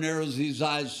never narrows his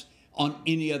eyes on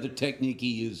any other technique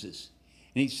he uses.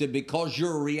 And he said because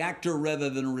you're a reactor rather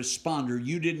than a responder,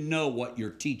 you didn't know what your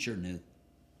teacher knew.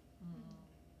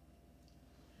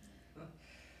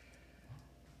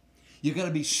 You got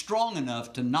to be strong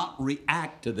enough to not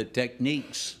react to the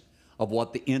techniques of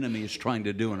what the enemy is trying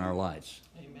to do in our lives.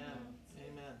 Amen.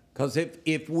 Amen. Because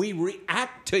if we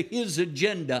react to his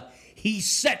agenda, he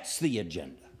sets the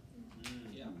agenda.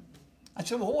 Yeah. I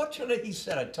said, well, what should I? He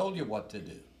said, I told you what to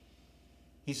do.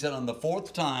 He said, on the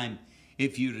 4th time,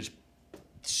 if you'd have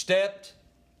stepped,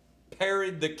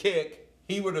 parried the kick,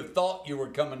 he would have thought you were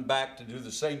coming back to do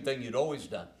the same thing you'd always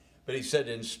done. But he said,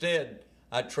 instead,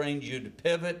 I trained you to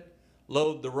pivot,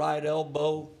 load the right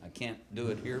elbow. I can't do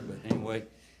it here, but anyway.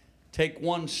 Take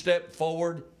 1 step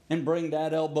forward and bring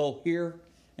that elbow here,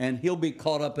 and he'll be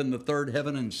caught up in the 3rd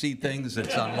heaven and see things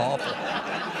that's unlawful.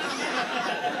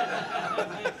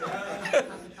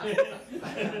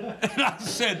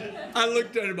 And I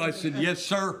looked at him, I said, yes,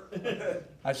 sir.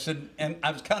 I said, and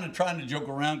I was kind of trying to joke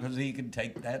around because he could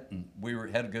take that, and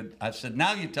had a good, I said,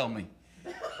 now you tell me.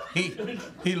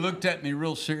 He looked at me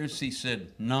real serious. He said,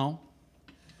 no,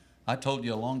 I told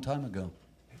you a long time ago.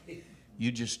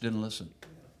 You just didn't listen.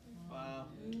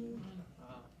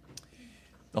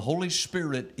 The Holy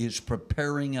Spirit is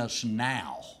preparing us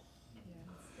now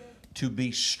to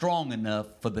be strong enough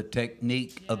for the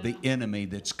technique of the enemy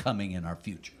that's coming in our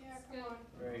future.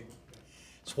 Right.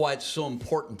 That's why it's so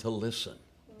important to listen.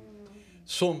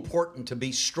 So important to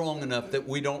be strong enough that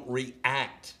we don't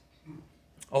react.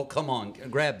 Oh, come on,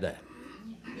 grab that.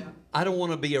 I don't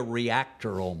want to be a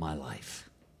reactor all my life.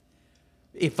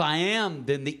 If I am,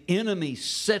 then the enemy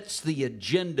sets the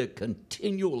agenda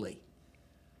continually.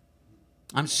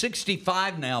 I'm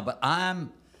 65 now, but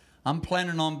I'm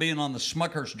planning on being on the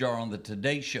Smucker's jar on the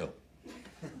Today Show,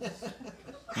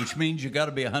 which means you got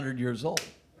to be 100 years old.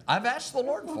 I've asked the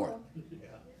Lord for it.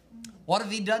 What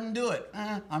if he doesn't do it?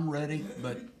 I'm ready,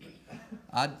 but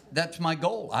that's my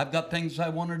goal. I've got things I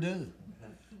want to do.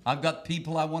 I've got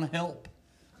people I want to help.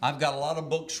 I've got a lot of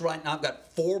books right now. I've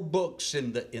got 4 books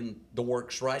in the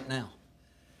works right now.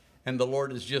 And the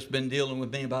Lord has just been dealing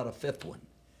with me about a 5th one.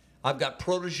 I've got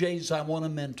proteges I want to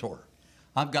mentor.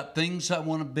 I've got things I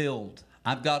want to build.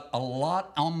 I've got a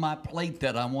lot on my plate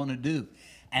that I want to do.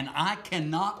 And I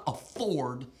cannot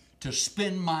afford to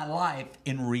spend my life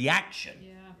in reaction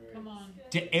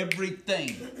to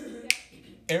everything,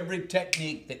 every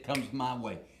technique that comes my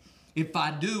way. If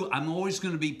I do, I'm always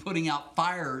going to be putting out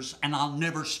fires and I'll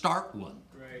never start one.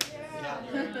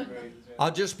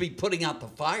 I'll just be putting out the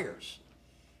fires.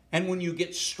 And when you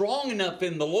get strong enough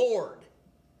in the Lord,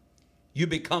 you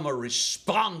become a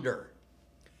responder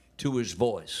to his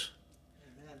voice.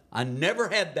 I never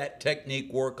had that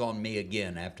technique work on me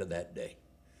again after that day,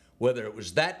 whether it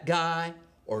was that guy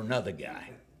or another guy.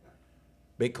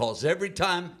 Because every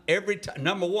time,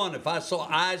 number one, if I saw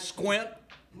eyes squint,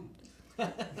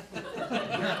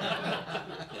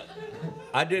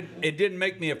 it didn't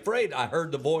make me afraid. I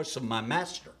heard the voice of my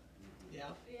master.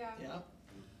 Yeah.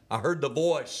 I heard the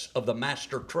voice of the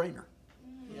master trainer.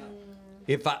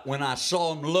 When I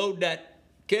saw him load that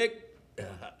kick,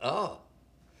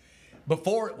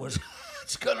 before it was,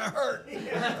 it's gonna hurt.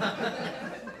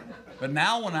 But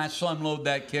now when I saw him load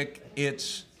that kick,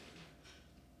 it's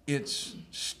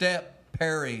step,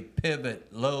 parry, pivot,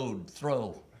 load,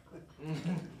 throw.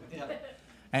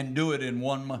 And do it in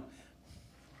 1 month.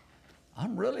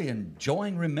 I'm really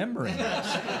enjoying remembering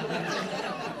this.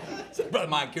 Brother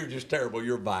Mike, you're just terrible.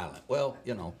 You're violent. Well,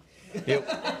 you know,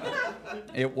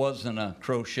 it wasn't a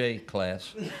crochet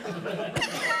class.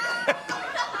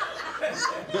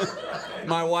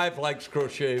 My wife likes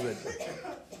crochet, but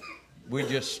we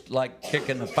just like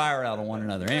kicking the fire out of one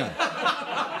another. Anyway,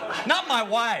 not my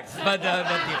wife, but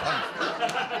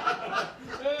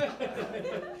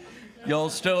y'all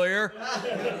still here?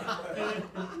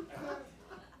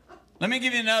 Let me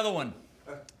give you another one.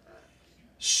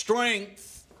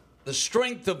 Strength. The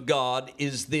strength of God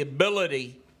is the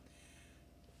ability.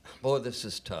 Boy, this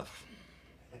is tough.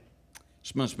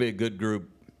 This must be a good group,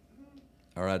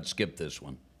 or I'd skip this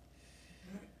one.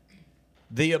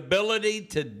 The ability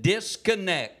to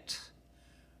disconnect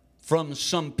from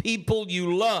some people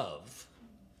you love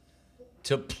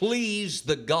to please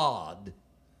the God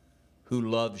who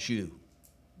loves you.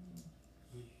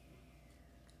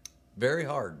 Very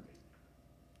hard.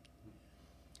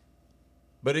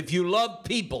 But if you love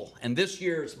people, and this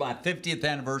year is my 50th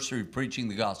anniversary of preaching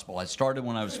the gospel. I started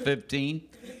when I was 15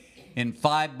 in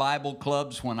 5 Bible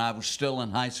clubs when I was still in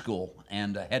high school,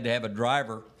 and I had to have a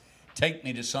driver take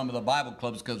me to some of the Bible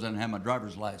clubs because I didn't have my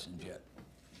driver's license yet.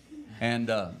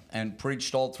 And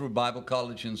preached all through Bible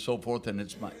college and so forth, and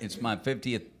it's my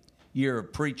 50th year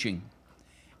of preaching.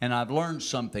 And I've learned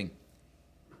something.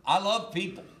 I love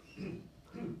people,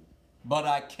 but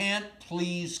I can't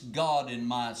please God in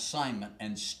my assignment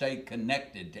and stay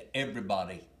connected to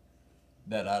everybody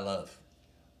that I love.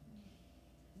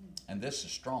 And this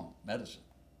is strong medicine.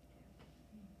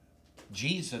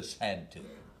 Jesus had to.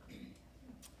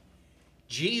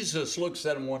 Jesus looks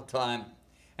at him one time,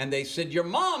 and they said, "Your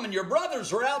mom and your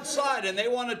brothers are outside, and they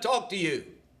want to talk to you."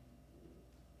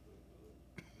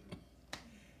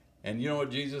 And you know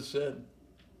what Jesus said?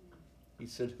 He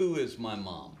said, "Who is my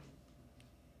mom?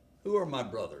 Who are my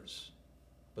brothers?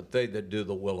 But they that do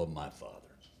the will of my Father."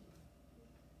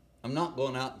 I'm not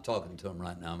going out and talking to them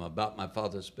right now. I'm about my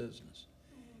Father's business.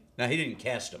 Now, he didn't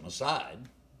cast them aside,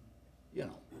 you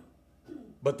know.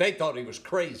 But they thought he was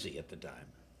crazy at the time.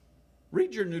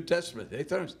 Read your New Testament. They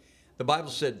thought the Bible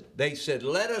said, they said,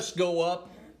 "Let us go up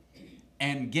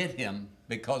and get him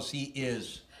because he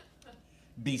is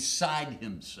beside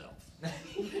himself."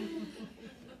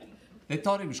 They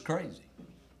thought he was crazy.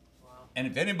 And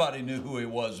if anybody knew who he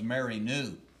was, Mary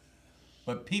knew.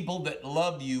 But people that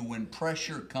love you when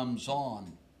pressure comes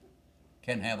on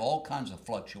can have all kinds of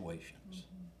fluctuations.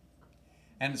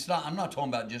 And I'm not talking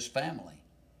about just family.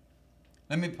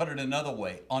 Let me put it another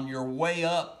way. On your way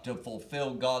up to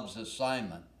fulfill God's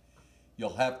assignment,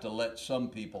 you'll have to let some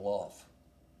people off.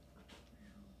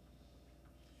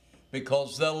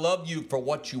 Because they'll love you for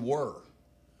what you were,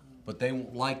 but they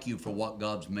won't like you for what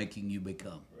God's making you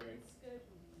become.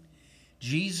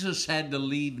 Jesus had to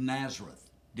leave Nazareth.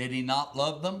 Did he not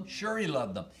love them? Sure, he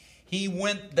loved them. He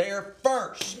went there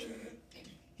first.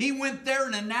 He went there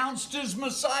and announced his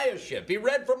messiahship. He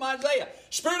read from Isaiah,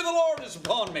 Spirit of the Lord is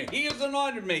upon me. He has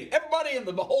anointed me. Everybody in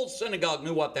the whole synagogue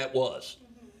knew what that was.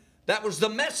 That was the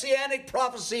messianic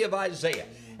prophecy of Isaiah.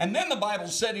 And then the Bible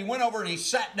said he went over and he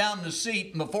sat down in the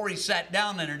seat. And before he sat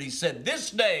down in it, he said,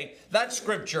 this day, that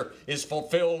scripture is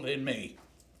fulfilled in me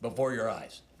before your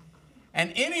eyes.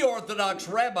 And any Orthodox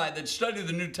rabbi that studied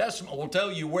the New Testament will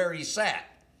tell you where he sat.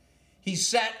 He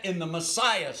sat in the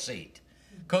Messiah seat.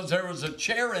 Because there was a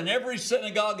chair in every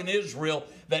synagogue in Israel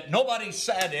that nobody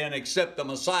sat in except the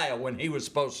Messiah when he was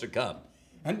supposed to come.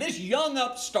 And this young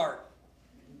upstart,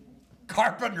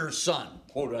 carpenter's son,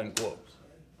 quote unquote,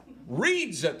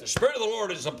 reads that the Spirit of the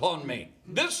Lord is upon me.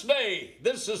 This day,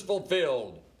 this is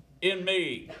fulfilled in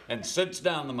me, and sits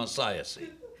down the Messiah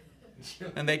seat.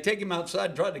 And they take him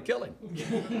outside and try to kill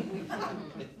him.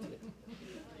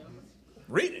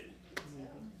 Read it.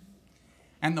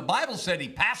 And the Bible said he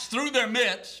passed through their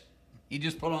midst. He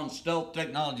just put on stealth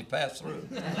technology, passed through.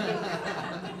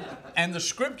 And the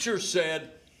scripture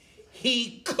said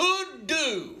he could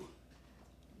do,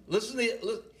 listen to it,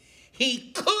 he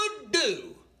could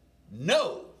do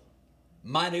no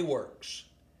mighty works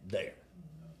there.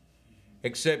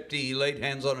 Except he laid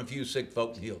hands on a few sick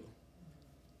folks and healed them.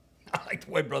 I like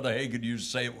the way Brother Hagin used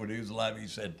to say it when he was alive.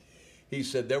 He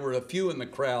said there were a few in the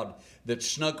crowd that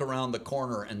snuck around the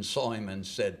corner and saw him and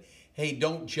said, hey,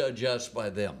 don't judge us by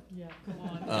them. Yeah, come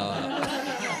on.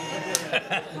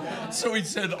 So he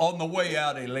said on the way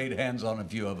out, he laid hands on a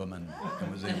few of them and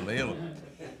was able to heal them.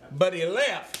 But he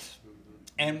left.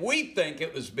 And we think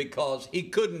it was because he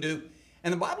couldn't do,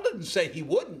 and the Bible didn't say he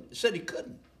wouldn't. It said he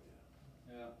couldn't.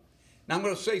 Yeah. Now I'm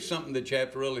going to say something that you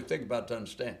have to really think about to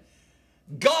understand.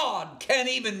 God can't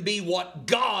even be what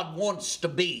God wants to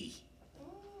be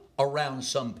around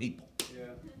some people. Yeah.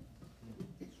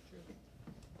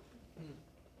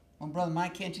 Well, Brother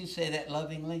Mike, can't you say that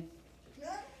lovingly?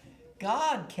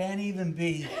 God can't even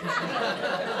be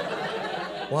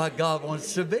what God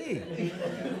wants to be.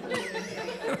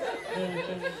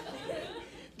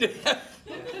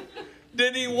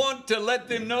 Did he want to let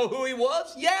them know who he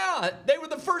was? Yeah, they were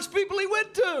the first people he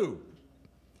went to.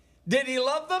 Did he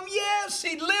love them? Yes,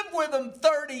 he lived with them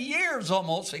 30 years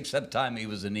almost, except time he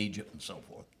was in Egypt and so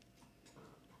forth.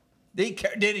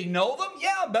 Did he know them?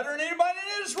 Yeah, better than anybody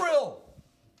in Israel.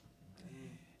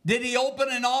 Did he open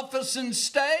an office and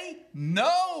stay?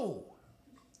 No.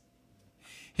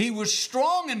 He was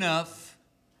strong enough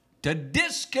to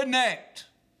disconnect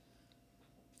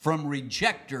from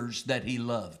rejectors that he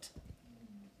loved.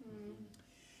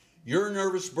 Your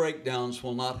nervous breakdowns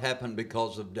will not happen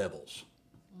because of devils.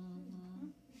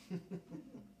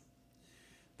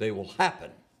 They will happen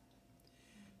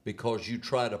because you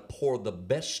try to pour the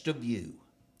best of you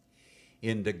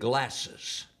into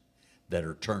glasses that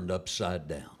are turned upside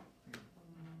down.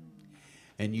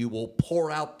 And you will pour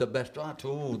out the best.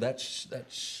 Oh, that's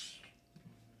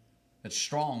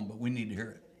strong, but we need to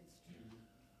hear it.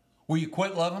 Will you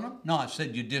quit loving them? No, I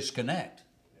said you disconnect.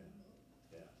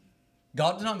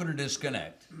 God's not going to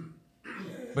disconnect.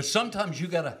 But sometimes you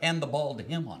got to hand the ball to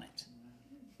him on it.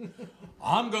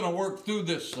 I'm going to work through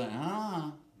this thing.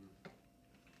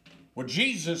 Well,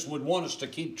 Jesus would want us to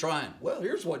keep trying. Well,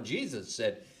 here's what Jesus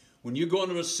said. When you go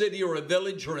into a city or a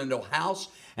village or into a house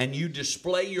and you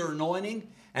display your anointing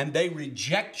and they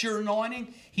reject your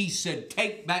anointing, he said,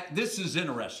 take back, this is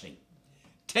interesting,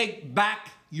 take back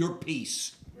your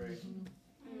peace. Right.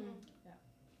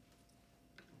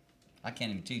 I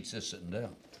can't even teach this sitting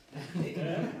down.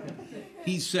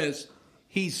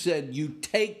 He said, you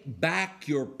take back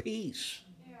your peace.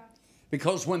 Yeah.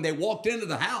 Because when they walked into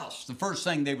the house, the first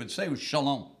thing they would say was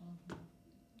shalom.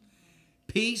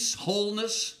 Peace,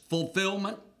 wholeness,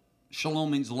 fulfillment.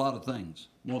 Shalom means a lot of things,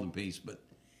 more than peace, but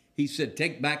he said,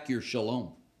 take back your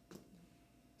shalom. I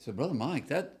said, Brother Mike,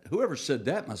 whoever said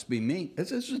that must be me.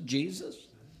 This is Jesus.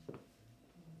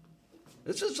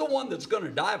 This is the one that's going to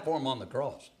die for him on the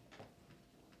cross.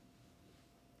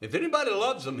 If anybody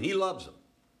loves him, he loves him.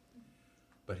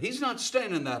 But he's not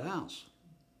staying in that house.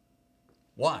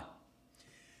 Why?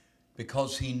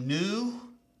 Because he knew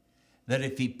that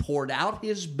if he poured out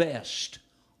his best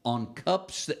on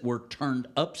cups that were turned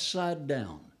upside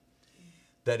down,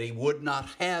 that he would not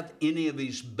have any of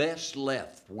his best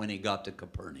left when he got to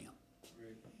Capernaum.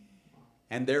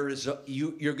 And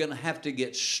you're going to have to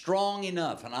get strong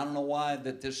enough, and I don't know why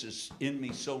that this is in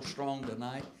me so strong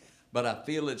tonight, but I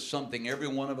feel it's something every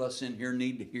one of us in here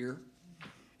need to hear.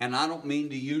 And I don't mean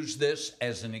to use this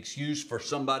as an excuse for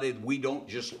somebody that we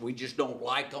just don't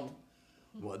like them.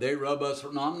 Well, they rub us.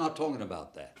 No, I'm not talking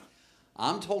about that.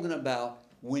 I'm talking about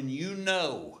when you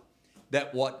know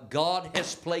that what God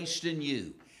has placed in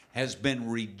you has been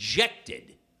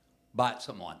rejected by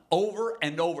someone over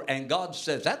and over, and God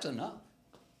says, that's enough.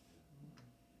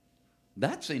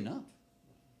 That's enough.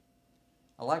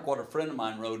 I like what a friend of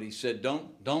mine wrote. He said, don't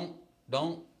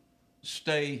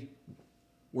stay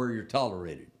where you're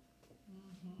tolerated.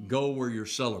 Go where you're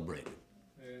celebrated.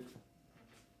 And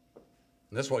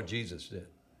that's what Jesus did.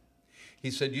 He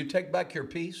said, you take back your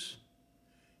peace.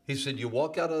 He said, you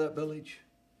walk out of that village.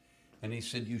 And he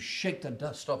said, you shake the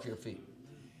dust off your feet.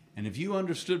 And if you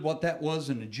understood what that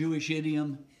was in a Jewish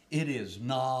idiom, it is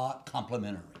not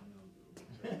complimentary.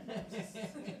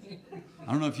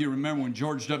 I don't know if you remember when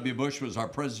George W. Bush was our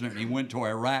president, he went to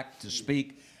Iraq to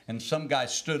speak, and some guy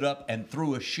stood up and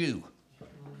threw a shoe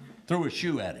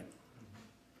at him.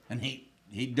 And he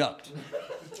ducked.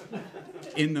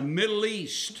 In the Middle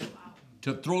East,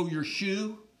 to throw your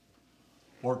shoe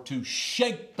or to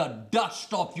shake the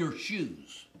dust off your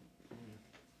shoes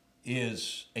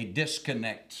is a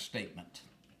disconnect statement.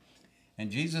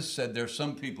 And Jesus said there's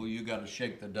some people you got to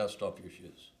shake the dust off your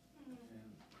shoes.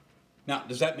 Now,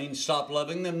 does that mean stop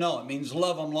loving them? No, it means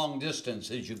love them long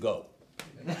distance as you go.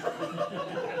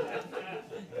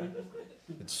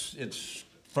 It's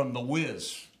from the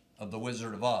whiz of the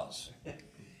Wizard of Oz.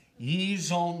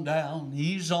 Ease on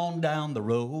down the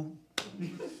road.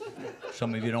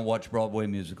 Some of you don't watch Broadway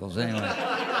musicals anyway.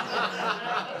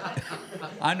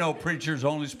 I know preachers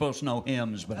only supposed to know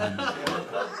hymns, but I know.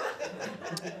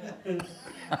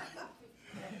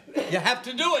 You have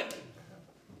to do it.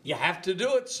 You have to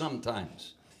do it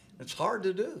sometimes. It's hard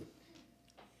to do.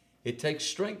 It takes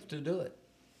strength to do it.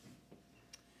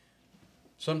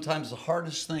 Sometimes the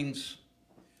hardest things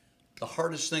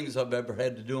I've ever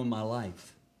had to do in my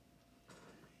life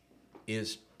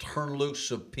is turn loose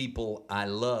of people I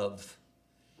love,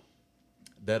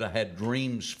 that I had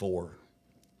dreams for,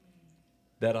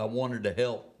 that I wanted to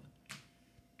help,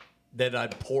 that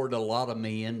I'd poured a lot of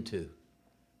me into.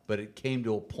 But it came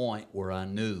to a point where I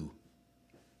knew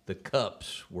the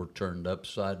cups were turned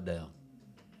upside down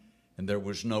and there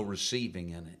was no receiving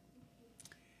in it.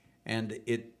 And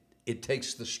it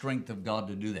takes the strength of God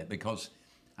to do that, because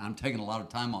I'm taking a lot of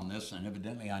time on this, and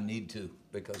evidently I need to,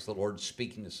 because the Lord's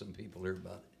speaking to some people here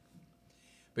about it.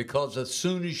 Because as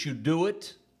soon as you do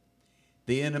it,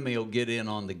 the enemy will get in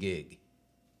on the gig.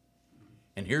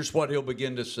 And here's what he'll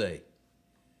begin to say.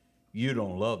 You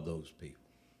don't love those people.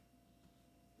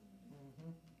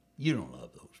 You don't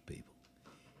love those people.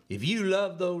 If you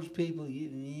love those people,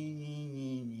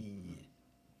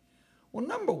 Well,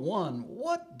 number one,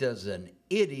 what does an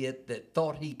idiot that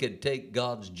thought he could take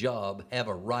God's job have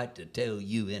a right to tell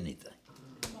you anything?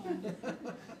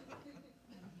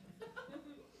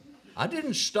 I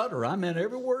didn't stutter. I meant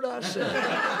every word I said.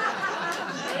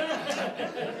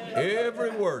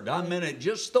 Every word. I meant it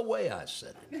just the way I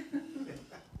said it.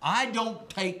 I don't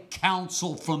take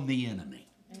counsel from the enemy.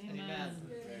 Amen.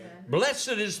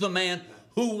 Blessed is the man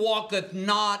who walketh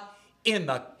not in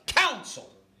the counsel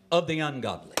of the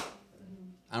ungodly.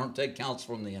 I don't take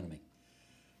counsel from the enemy.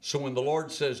 So when the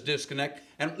Lord says disconnect,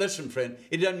 and listen, friend,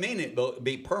 it doesn't mean it will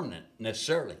be permanent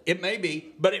necessarily. It may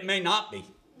be, but it may not be.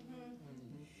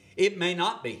 It may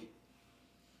not be.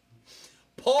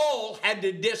 Paul had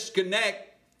to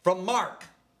disconnect from Mark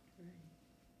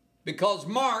because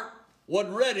Mark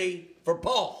wasn't ready for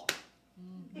Paul.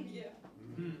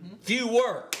 Few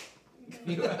were.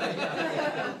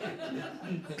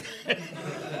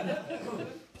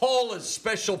 Paul is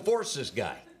special forces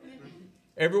guy.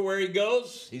 Everywhere he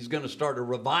goes, he's going to start a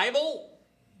revival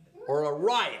or a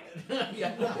riot.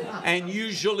 And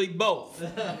usually both.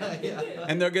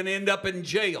 And they're going to end up in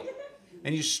jail.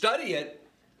 And you study it,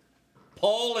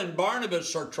 Paul and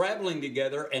Barnabas are traveling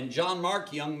together, and John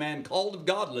Mark, young man called of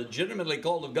God, legitimately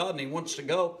called of God, and he wants to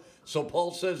go. So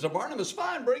Paul says to Barnabas,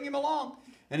 fine, bring him along.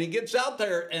 And he gets out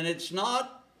there, and it's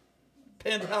not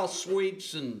penthouse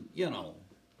suites and,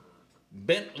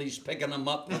 Bentley's picking them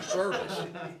up for service.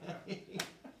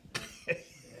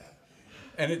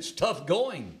 And it's tough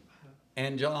going.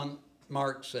 And John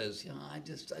Mark says, I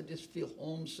just feel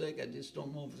homesick. I just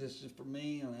don't know if this is for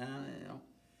me.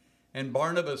 And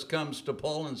Barnabas comes to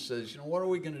Paul and says, what are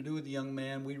we going to do with the young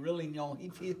man? We really know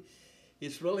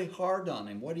it's really hard on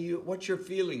him. What's your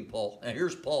feeling, Paul? Now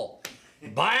here's Paul.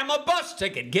 Buy him a bus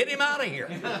ticket. Get him out of here.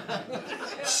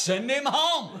 Send him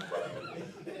home.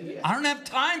 I don't have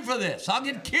time for this. I'll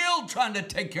get killed trying to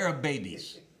take care of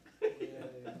babies.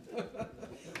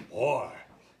 Boy,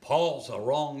 Paul's a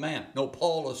wrong man. No,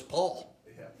 Paul is Paul.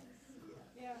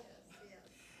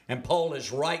 And Paul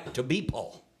is right to be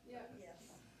Paul.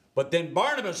 But then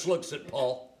Barnabas looks at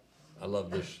Paul. I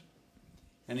love this.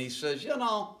 And he says, you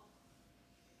know,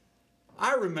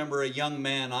 I remember a young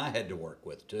man I had to work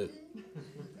with too,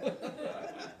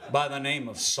 by the name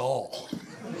of Saul,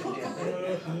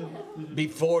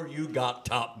 before you got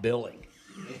top billing.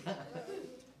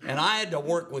 And I had to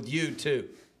work with you too.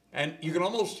 And you can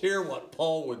almost hear what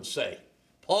Paul would say.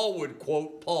 Paul would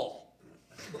quote Paul.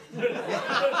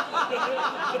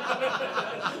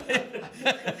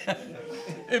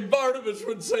 And Barnabas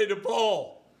would say to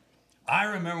Paul, I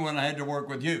remember when I had to work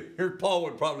with you. Here Paul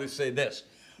would probably say this,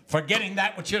 forgetting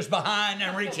that which is behind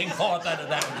and reaching forth unto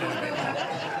that which is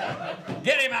behind.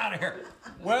 Get him out of here.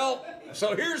 Well,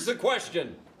 so here's the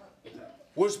question.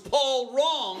 Was Paul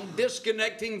wrong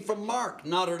disconnecting from Mark?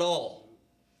 Not at all.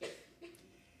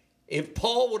 If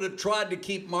Paul would have tried to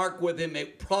keep Mark with him,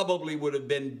 it probably would have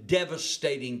been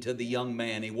devastating to the young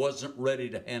man. He wasn't ready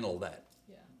to handle that.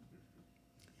 Yeah.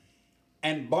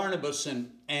 And Barnabas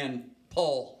and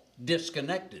Paul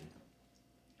disconnected.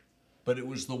 But it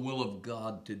was the will of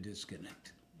God to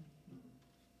disconnect.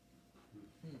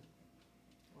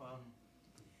 Wow.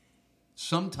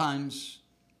 Sometimes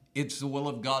it's the will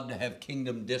of God to have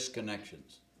kingdom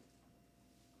disconnections.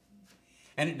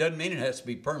 And it doesn't mean it has to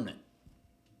be permanent.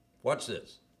 Watch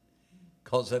this.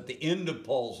 Because at the end of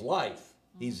Paul's life,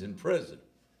 he's in prison.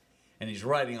 And he's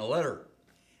writing a letter.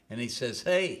 And he says,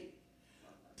 hey,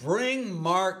 bring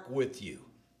Mark with you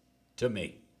to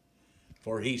me.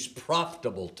 For he's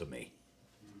profitable to me.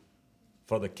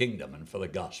 For the kingdom and for the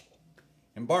gospel.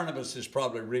 And Barnabas is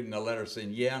probably reading the letter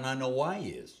saying, yeah, and I know why he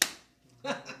is.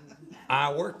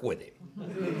 I work with him.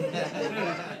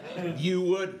 You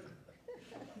would.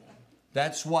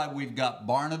 That's why we've got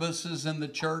Barnabases in the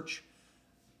church.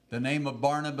 The name of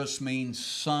Barnabas means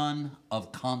son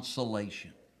of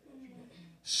consolation,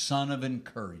 son of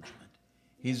encouragement.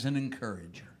 He's an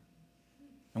encourager.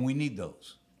 And we need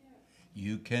those.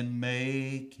 You can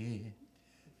make it.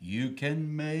 You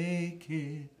can make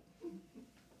it.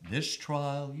 This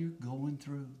trial you're going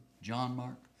through, John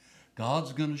Mark,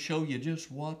 God's going to show you just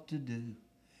what to do.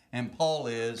 And Paul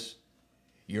is,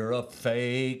 you're a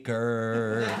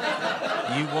faker.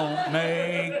 You won't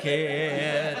make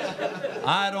it.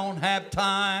 I don't have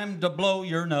time to blow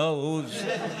your nose.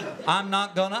 I'm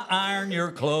not going to iron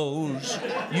your clothes.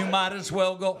 You might as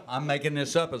well go. I'm making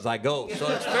this up as I go, so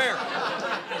it's fair.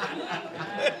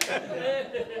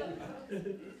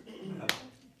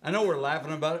 I know we're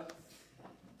laughing about it,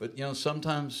 but you know,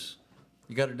 sometimes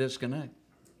you got to disconnect.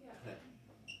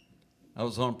 I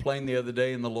was on a plane the other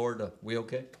day and the Lord, we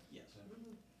okay? Yes.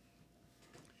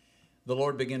 The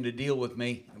Lord began to deal with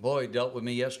me. Boy, he dealt with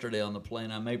me yesterday on the plane.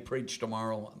 I may preach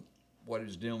tomorrow what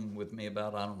he's dealing with me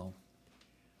about, I don't know.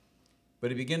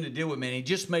 But he began to deal with me and he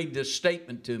just made this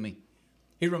statement to me.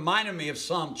 He reminded me of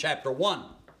Psalm chapter 1.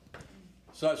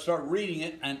 So I started reading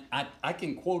it, and I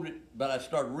can quote it, but I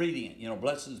started reading it. You know,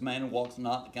 blessed is the man who walks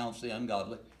not in the counsel of the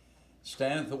ungodly,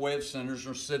 standeth in the way of sinners,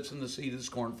 nor sits in the seat of the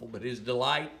scornful, but his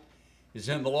delight is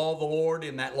in the law of the Lord.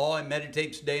 In that law he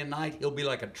meditates day and night. He'll be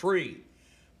like a tree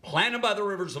planted by the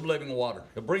rivers of living water.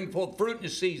 He'll bring forth fruit in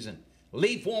his season.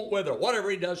 Leaf won't wither. Whatever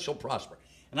he does shall prosper.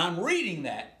 And I'm reading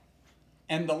that,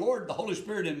 and the Lord, the Holy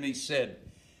Spirit in me said,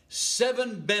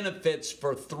 7 benefits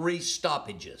for 3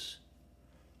 stoppages.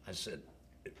 I said,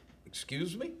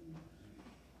 excuse me?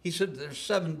 He said, there's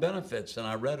 7 benefits, and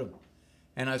I read them.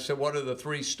 And I said, what are the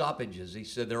 3 stoppages? He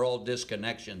said, they're all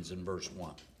disconnections in verse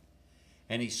 1.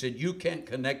 And he said, you can't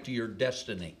connect to your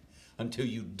destiny until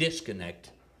you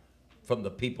disconnect from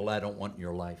the people I don't want in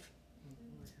your life.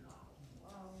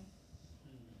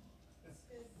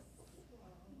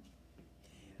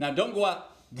 Now, don't go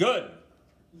out, good.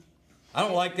 I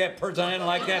don't like that person. I didn't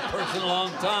like that person a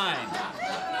long time.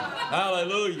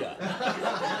 Hallelujah.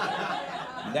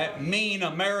 That mean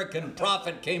American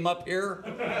prophet came up here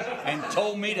and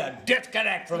told me to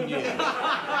disconnect from you.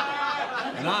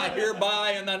 And I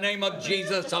hereby, in the name of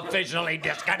Jesus, officially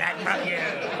disconnect from you.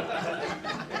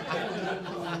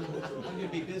 You'll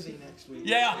be busy next week.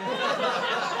 Yeah.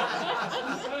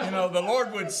 You know, the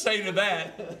Lord would say to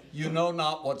that, you know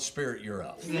not what spirit you're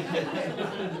of.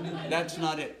 That's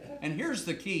not it. And here's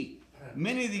the key.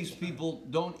 Many of these people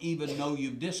don't even know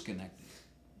you've disconnected.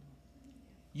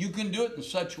 You can do it in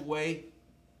such a way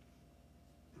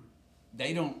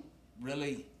they don't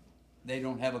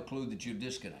have a clue that you've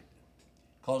disconnected.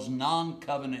 Because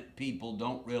non-covenant people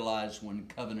don't realize when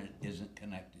covenant isn't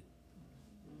connected.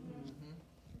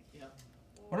 Mm-hmm. Yeah.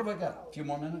 What have I got? A few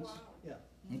more minutes? Yeah.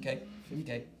 Okay.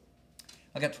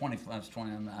 I got 25,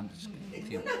 20, I'm just a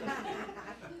few.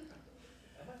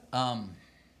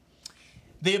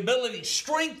 The ability,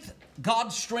 strength,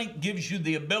 God's strength gives you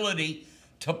the ability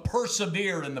to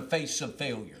persevere in the face of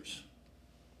failures.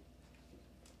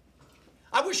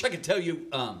 I wish I could tell you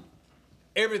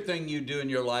everything you do in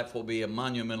your life will be a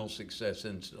monumental success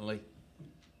instantly.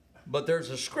 But there's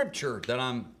a scripture that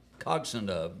I'm cognizant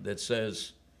of that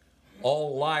says,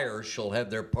 all liars shall have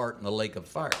their part in the lake of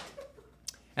fire.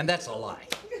 And that's a lie.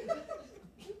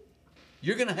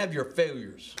 You're going to have your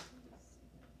failures.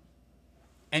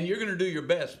 And you're going to do your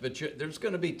best, but there's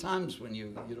going to be times when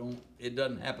it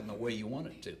doesn't happen the way you want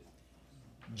it to.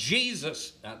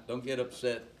 Jesus, now don't get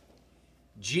upset,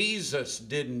 Jesus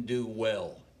didn't do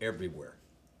well everywhere.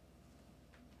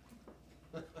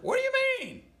 What do you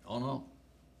mean? Oh no.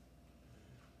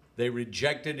 They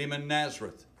rejected him in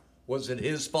Nazareth. Was it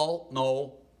his fault?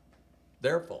 No,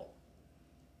 their fault.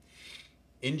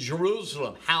 In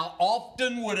Jerusalem, how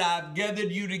often would I have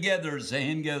gathered you together as a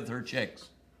hen gathereth her chicks?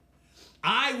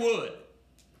 I would,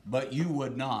 but you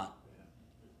would not.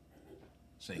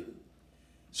 See?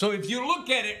 So if you look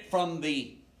at it from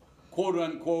the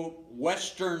quote-unquote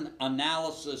Western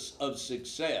analysis of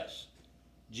success,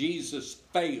 Jesus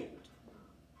failed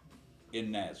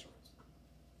in Nazareth.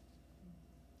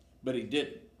 But he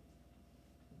didn't,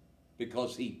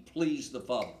 because he pleased the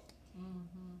Father.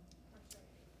 Mm-hmm.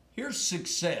 Here's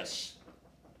success.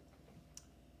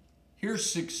 Here's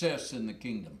success in the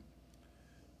kingdom.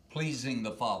 Pleasing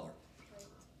the Father.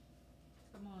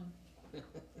 Come on.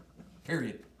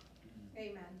 Period.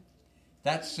 Amen.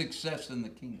 That's success in the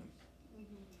kingdom.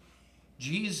 Mm-hmm.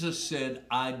 Jesus said,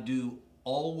 I do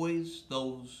always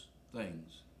those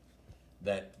things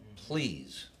that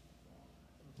please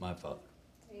my Father.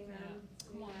 Amen.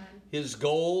 Come on. His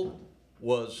goal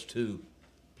was to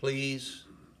please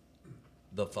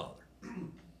the Father.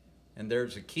 And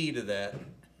there's a key to that.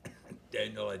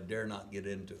 Daniel, I dare not get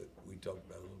into it. We talked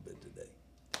about it a little bit today.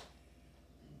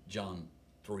 John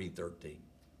 3:13.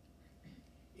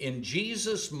 In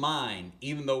Jesus' mind,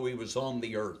 even though he was on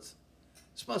the earth,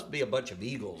 this must be a bunch of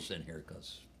eagles in here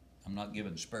because I'm not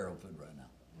giving sparrow food right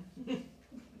now.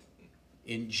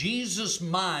 In Jesus'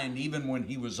 mind, even when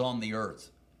he was on the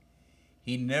earth,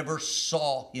 he never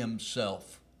saw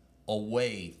himself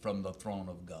away from the throne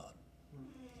of God.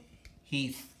 He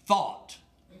thought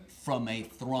from a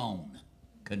throne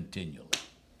continually.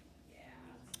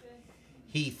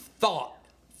 He thought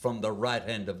from the right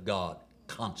hand of God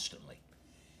constantly.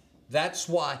 That's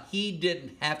why he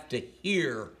didn't have to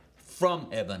hear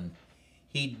from heaven.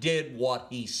 He did what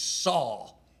he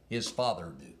saw his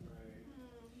Father do.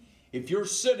 If you're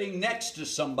sitting next to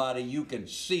somebody, you can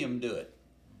see them do it.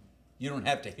 You don't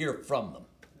have to hear from them.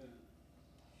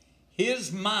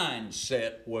 His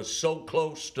mindset was so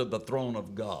close to the throne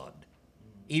of God,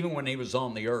 even when he was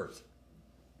on the earth.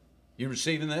 You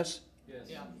receiving this? Yes.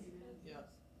 Yeah. Yeah.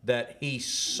 That he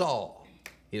saw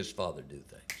his Father do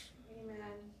things. Amen.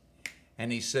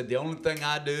 And he said, the only thing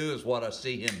I do is what I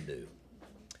see him do.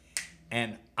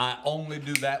 And I only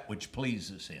do that which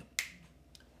pleases him.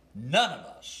 None of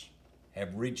us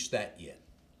have reached that yet.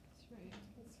 That's right.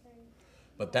 That's right.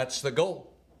 But that's the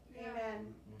goal.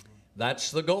 Amen.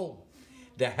 That's the goal.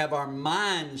 To have our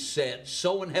mind set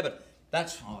so in heaven. I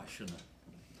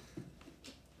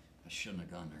shouldn't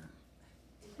have gone there.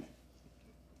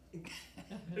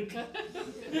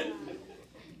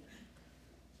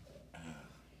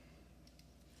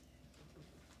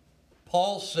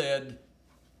 Paul said,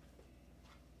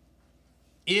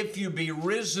 if you be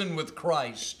risen with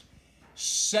Christ,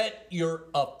 set your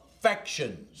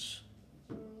affections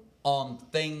on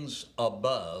things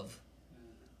above,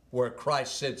 where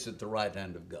Christ sits at the right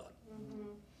hand of God. Mm-hmm.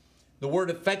 The word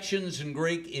affections in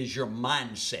Greek is your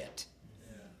mindset,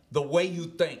 the way you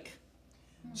think.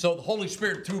 So the Holy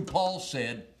Spirit through Paul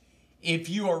said, if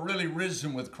you are really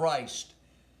risen with Christ,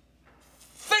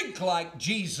 think like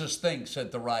Jesus thinks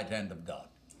at the right hand of God.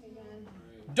 Amen.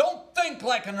 Don't think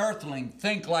like an earthling,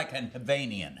 think like an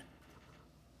Havanian.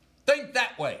 Think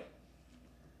that way.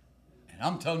 And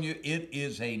I'm telling you, it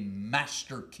is a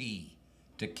master key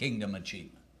to kingdom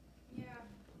achievement. Yeah.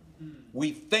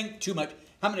 We think too much.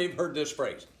 How many have heard this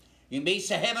phrase? You can be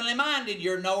so heavenly minded,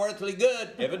 you're no earthly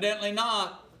good. Evidently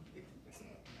not.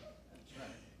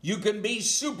 You can be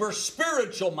super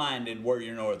spiritual minded where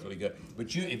you're no earthly good.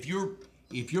 But if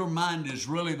your mind is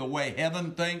really the way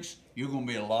heaven thinks, you're going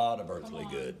to be a lot of earthly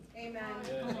good. Amen.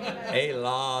 A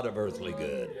lot of earthly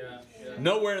good.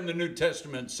 Nowhere in the New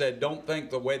Testament said, don't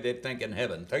think the way they think in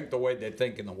heaven. Think the way they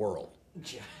think in the world.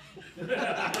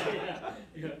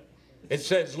 It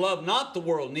says, love not the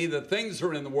world, neither things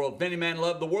are in the world. If any man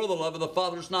love the world, the love of the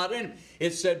Father is not in him.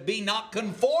 It said, be not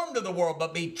conformed to the world,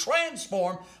 but be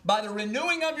transformed by the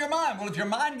renewing of your mind. Well, if your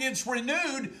mind gets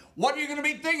renewed, what are you going to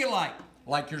be thinking like?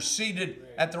 Like you're seated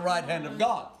at the right hand of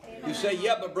God. You say,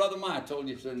 yeah, but Brother Mike, I told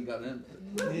you it shouldn't got in.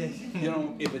 You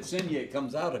know, if it's in you, it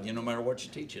comes out of you no matter what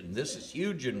you're teaching. This is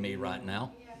huge in me right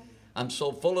now. I'm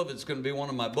so full of it, it's going to be one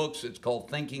of my books. It's called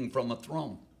Thinking from a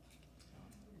Throne.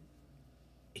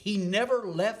 He never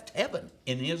left heaven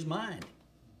in his mind.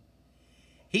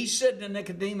 He said to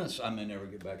Nicodemus, I may never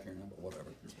get back here now, but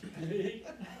whatever.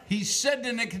 He said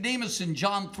to Nicodemus in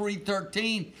John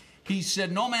 3:13, he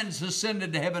said, no man has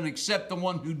ascended to heaven except the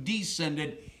one who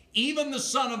descended, even the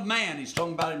Son of Man. He's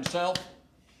talking about himself.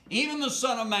 Even the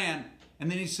Son of Man. And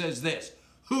then he says this,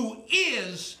 who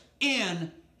is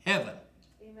in heaven.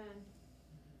 Amen.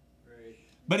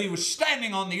 But he was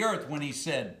standing on the earth when he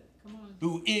said,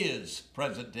 who is,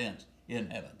 present tense, in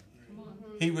heaven.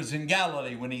 He was in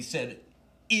Galilee when he said,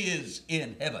 is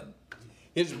in heaven.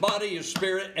 His body, his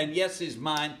spirit, and yes, his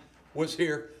mind was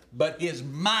here, but his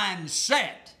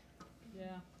mindset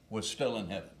was still in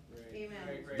heaven. Amen.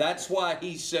 That's why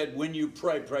he said, when you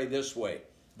pray, pray this way.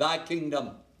 Thy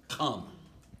kingdom come.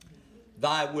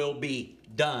 Thy will be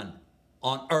done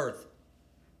on earth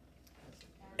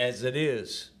as it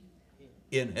is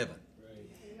in heaven.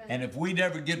 And if we'd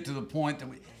ever get to the point that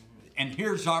and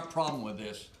here's our problem with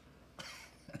this.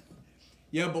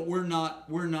 Yeah, but we're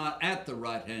not at the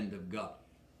right hand of God.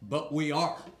 But we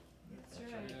are.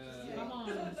 That's right. Come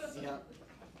on. Yeah.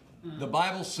 The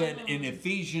Bible said in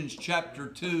Ephesians chapter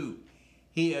 2,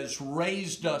 he has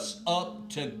raised us up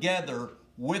together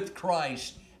with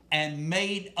Christ and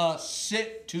made us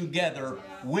sit together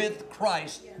with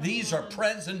Christ. These are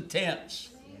present tense,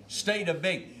 state of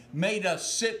being. Made us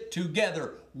sit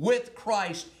together with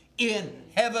Christ in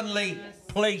heavenly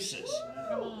places.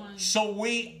 So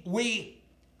we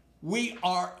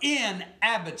are in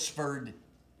Abbotsford,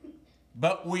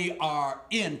 but we are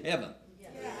in heaven.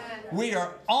 We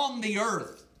are on the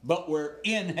earth, but we're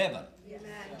in heaven.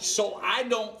 So I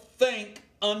don't think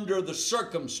under the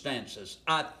circumstances.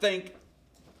 I think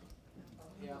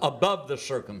above the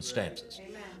circumstances.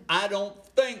 I don't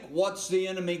think what's the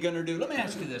enemy going to do. Let me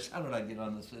ask you this. How did I get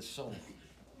on this?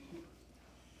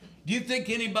 Do you think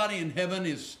anybody in heaven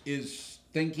is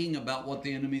thinking about what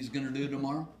the enemy's going to do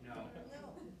tomorrow? No.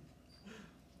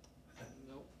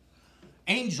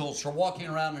 Angels are walking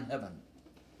around in heaven.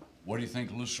 What do you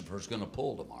think Lucifer's going to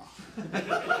pull tomorrow?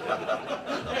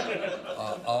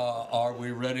 Are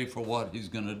we ready for what he's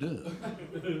going to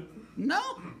do? No.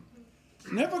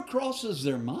 Never crosses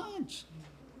their minds.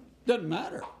 Doesn't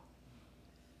matter.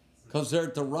 Because they're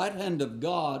at the right hand of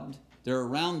God. They're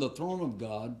around the throne of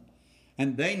God.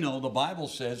 And they know, the Bible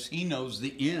says, he knows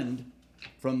the end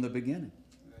from the beginning.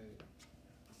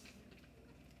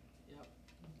 Yep.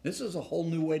 This is a whole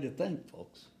new way to think,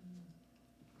 folks.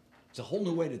 It's a whole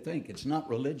new way to think. It's not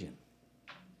religion.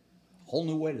 A whole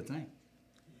new way to think.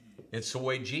 It's the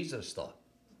way Jesus thought.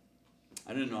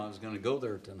 I didn't know I was going to go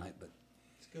there tonight, but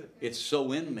It's good. it's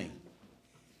so in me.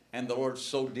 And the Lord's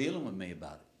so dealing with me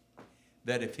about it.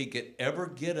 That if he could ever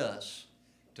get us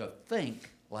to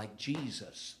think like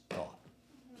Jesus thought.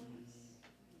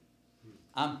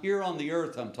 I'm here on the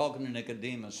earth, I'm talking to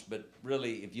Nicodemus, but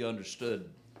really, if you understood,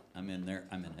 I'm in there,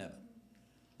 I'm in heaven.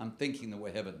 I'm thinking the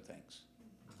way heaven thinks.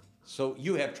 So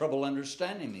you have trouble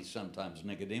understanding me sometimes,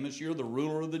 Nicodemus. You're the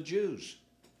ruler of the Jews.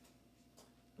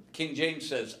 King James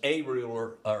says a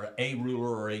ruler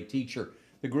or a teacher.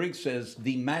 The Greek says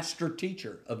the master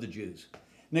teacher of the Jews.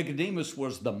 Nicodemus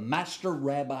was the master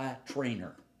rabbi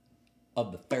trainer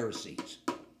of the Pharisees.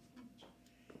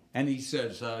 And he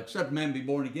says, except a man be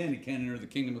born again, he can't enter the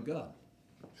kingdom of God.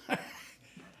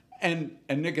 and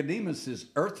Nicodemus is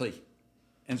earthly.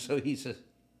 And so he says,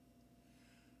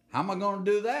 how am I going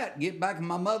to do that? Get back in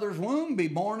my mother's womb, be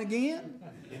born again?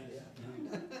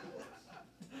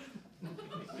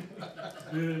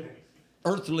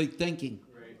 Earthly thinking.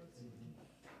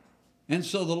 And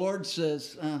so the Lord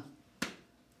says,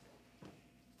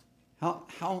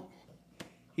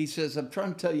 he says, I'm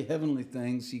trying to tell you heavenly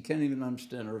things. You can't even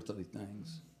understand earthly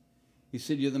things. He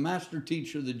said, you're the master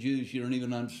teacher of the Jews. You don't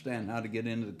even understand how to get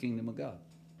into the kingdom of God.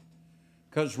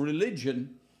 Because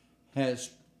religion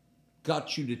has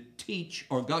got you to teach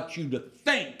or got you to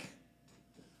think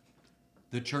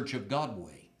the Church of God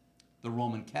way, the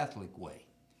Roman Catholic way,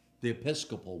 the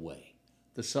Episcopal way,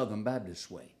 the Southern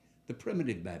Baptist way, the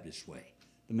Primitive Baptist way,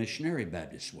 the Missionary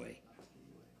Baptist way.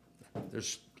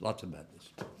 There's lots of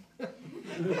Baptists.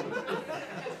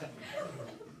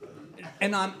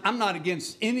 And I'm not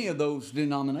against any of those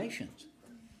denominations.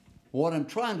 What I'm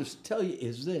trying to tell you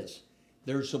is this.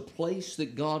 There's a place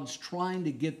that God's trying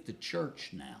to get the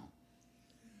church now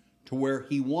to where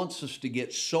he wants us to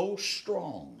get so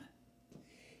strong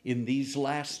in these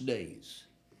last days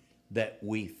that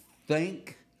we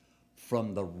think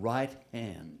from the right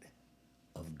hand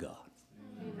of God.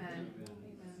 Amen.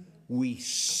 We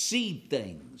see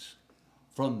things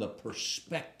from the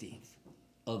perspective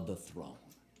of the throne.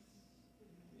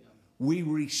 We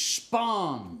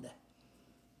respond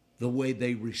the way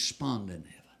they respond in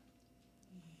heaven.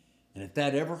 And if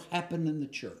that ever happened in the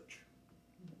church,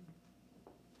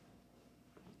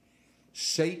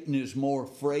 Satan is more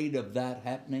afraid of that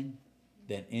happening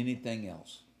than anything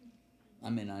else. I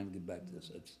can get back to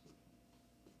this.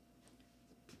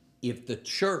 If the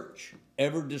church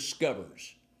ever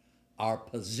discovers our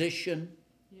position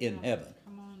in heaven,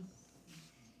 Come on.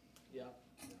 Yeah.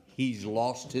 he's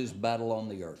lost his battle on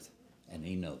the earth, and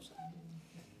he knows it.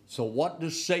 So what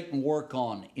does Satan work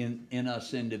on in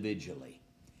us individually?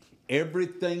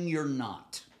 Everything you're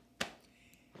not,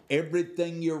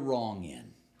 everything you're wrong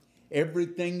in,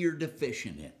 everything you're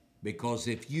deficient in. Because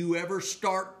if you ever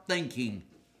start thinking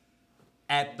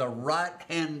at the right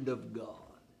hand of God,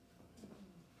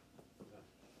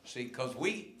 see, because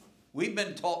we've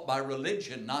been taught by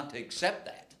religion not to accept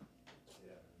that.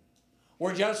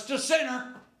 We're just a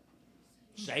sinner,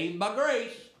 saved by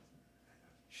grace.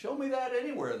 Show me that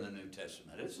anywhere in the New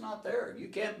Testament. It's not there. You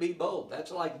can't be both.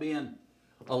 That's like being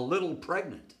a little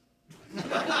pregnant.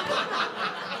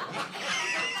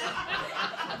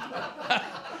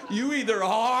 You either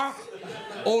are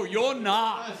or you're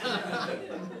not.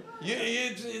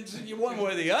 It's one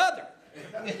way or the other.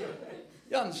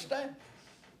 You understand?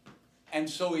 And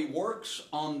so he works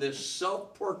on this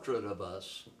self-portrait of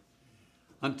us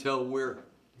until we're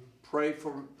pray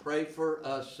for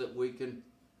us that we can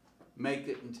make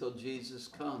it until Jesus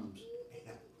comes.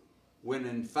 When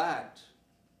in fact,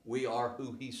 we are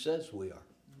who he says we are.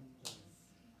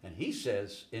 And he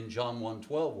says in John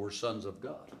 1:12, we're sons of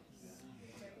God.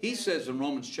 He says in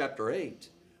Romans chapter 8,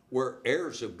 we're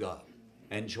heirs of God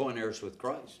and joint heirs with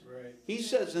Christ. Right. He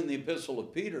says in the epistle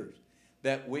of Peter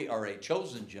that we are a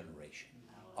chosen generation,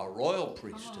 a royal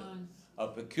priesthood, a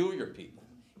peculiar people.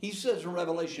 He says in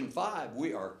Revelation 5,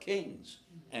 we are kings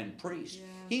and priests. Yeah.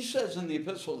 He says in the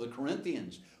epistle of the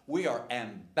Corinthians, we are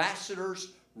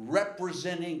ambassadors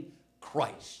representing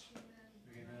Christ.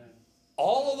 Amen.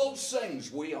 All of those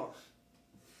things we are.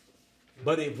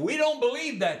 But if we don't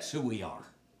believe that's who we are,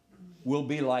 we'll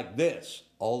be like this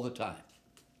all the time.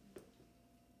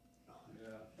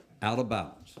 Out of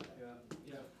balance.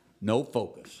 No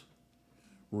focus.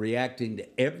 Reacting to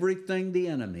everything the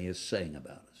enemy is saying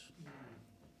about us.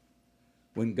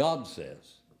 When God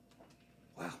says,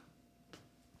 wow,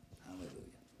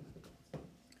 hallelujah.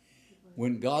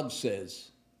 When God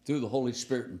says, through the Holy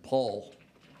Spirit and Paul,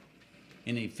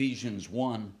 in Ephesians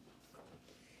 1,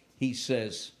 he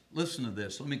says, listen to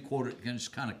this. Let me quote it and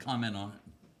just kind of comment on it.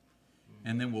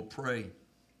 And then we'll pray.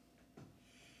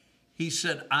 He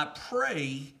said, I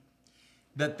pray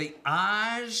that the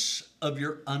eyes of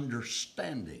your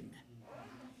understanding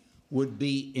would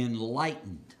be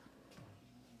enlightened.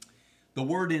 The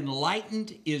word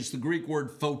enlightened is the Greek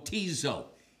word photizo.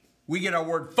 We get our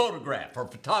word photograph or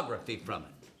photography from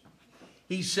it.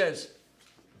 He says,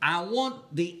 I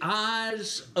want the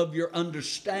eyes of your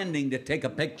understanding to take a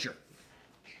picture.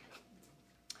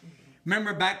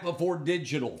 Remember back before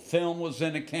digital, film was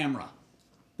in a camera.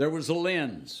 There was a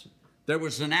lens. There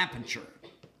was an aperture.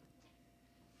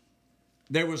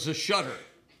 There was a shutter.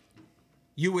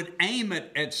 You would aim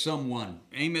it at someone.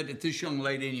 Aim it at this young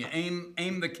lady, and you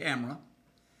aim the camera.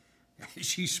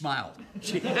 She smiled.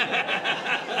 She's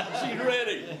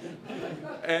ready.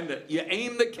 And you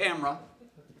aim the camera.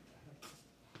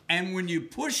 And when you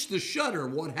push the shutter,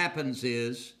 what happens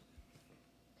is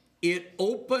it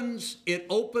opens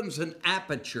an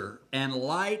aperture, and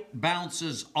light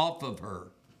bounces off of her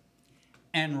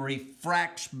and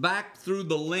refracts back through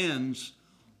the lens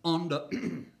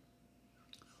onto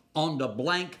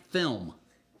blank film.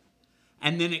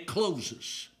 And then it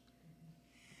closes.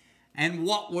 And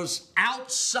what was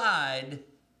outside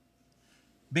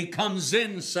becomes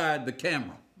inside the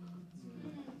camera.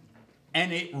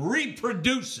 And it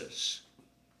reproduces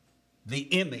the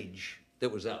image that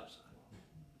was outside,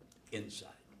 inside.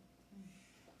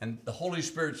 And the Holy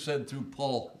Spirit said through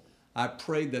Paul, I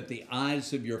pray that the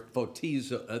eyes of your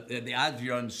photizo, the eyes of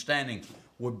your understanding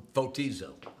would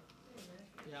photizo.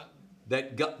 Yeah.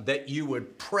 That you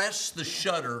would press the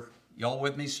shutter. Y'all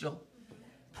with me still?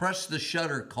 Press the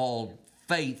shutter called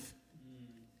faith.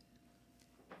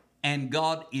 And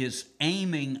God is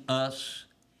aiming us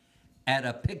at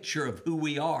a picture of who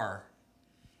we are,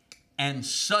 and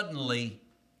suddenly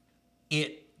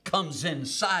it comes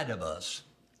inside of us,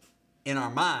 in our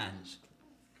minds.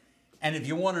 And if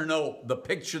you want to know the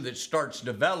picture that starts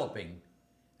developing,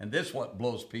 and this is what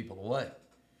blows people away.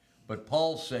 But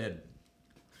Paul said,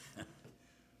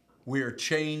 we are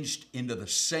changed into the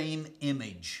same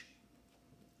image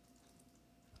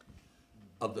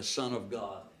of the Son of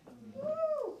God,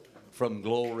 from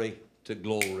glory to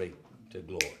glory to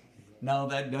glory. Now,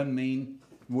 that doesn't mean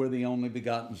we're the only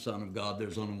begotten Son of God.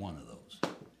 There's only one of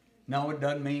those. No, it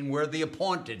doesn't mean we're the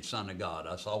appointed Son of God.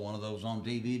 I saw one of those on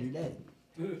TV today.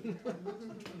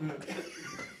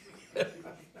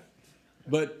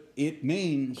 But it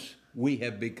means we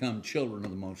have become children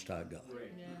of the Most High God.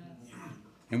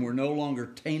 And we're no longer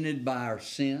tainted by our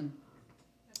sin.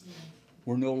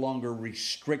 We're no longer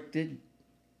restricted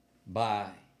by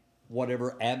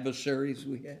whatever adversaries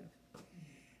we have.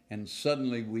 And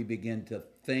suddenly we begin to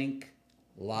think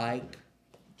like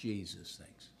Jesus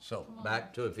thinks. So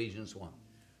back to Ephesians 1.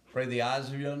 Pray the eyes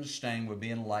of your understanding will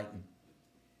be enlightened.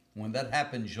 When that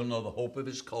happens, you'll know the hope of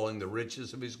his calling, the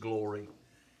riches of his glory,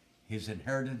 his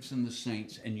inheritance in the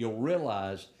saints, and you'll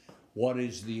realize what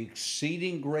is the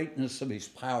exceeding greatness of his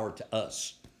power to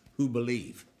us who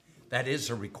believe. That is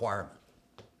a requirement.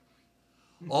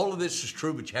 All of this is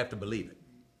true, but you have to believe it.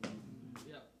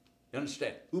 You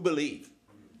understand? Who believe?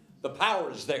 The power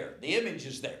is there. The image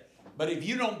is there. But if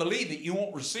you don't believe it, you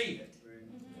won't receive it.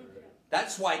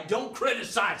 That's why don't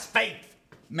criticize faith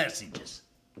messages.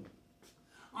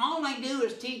 All they do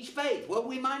is teach faith. Well,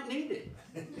 we might need it.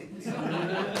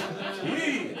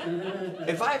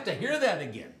 If I have to hear that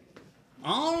again.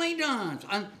 All he does,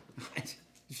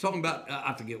 he's talking about,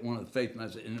 I forget one of the faith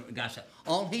messages, and the guy said,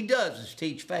 all he does is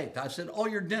teach faith. I said, all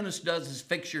your dentist does is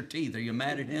fix your teeth. Are you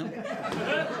mad at him?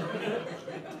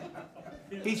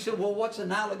 He said, well, what's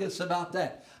analogous about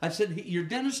that? I said, your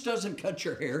dentist doesn't cut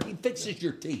your hair. He fixes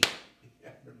your teeth.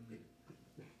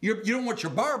 You don't want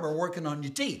your barber working on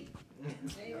your teeth.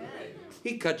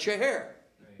 He cuts your hair.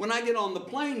 When I get on the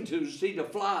plane Tuesday to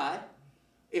fly,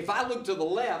 if I look to the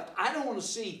left, I don't want to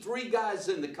see three guys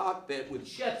in the cockpit with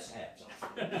chef's hats on.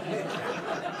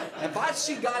 If I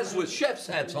see guys with chef's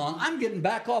hats on, I'm getting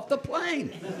back off the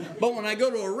plane. But when I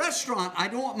go to a restaurant, I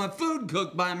don't want my food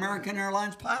cooked by American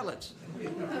Airlines pilots.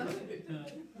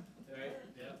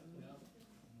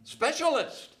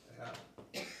 Specialist.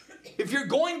 If you're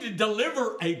going to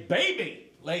deliver a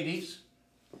baby, ladies,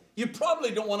 you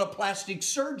probably don't want a plastic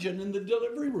surgeon in the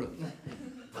delivery room.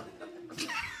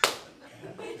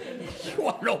 You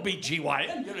want an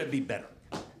OBGYN, you're going to be better.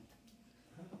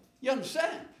 You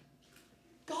understand?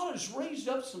 God has raised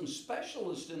up some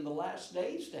specialists in the last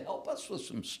days to help us with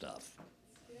some stuff.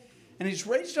 And he's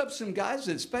raised up some guys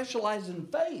that specialize in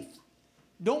faith.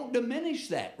 Don't diminish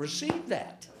that. Receive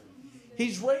that.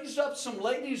 He's raised up some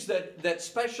ladies that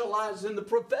specialize in the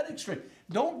prophetic stream.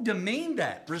 Don't demean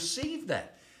that. Receive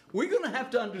that. We're going to have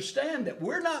to understand that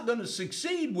we're not going to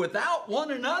succeed without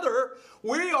one another.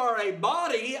 We are a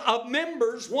body of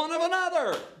members, one of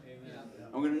another. Amen.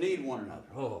 I'm going to need one another.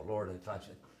 Oh, Lord, if I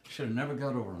should have never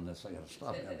got over on this. I got to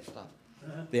stop.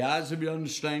 The eyes of your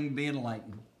understanding be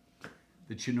enlightened,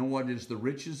 that you know what is the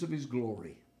riches of his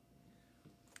glory,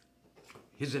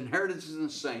 his inheritance in the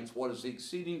saints, what is the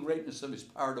exceeding greatness of his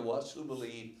power to us who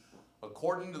believe,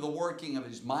 according to the working of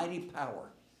his mighty power,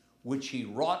 which he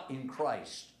wrought in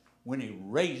Christ when he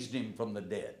raised him from the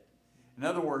dead. In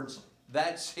other words,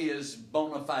 that's his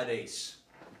bona fides.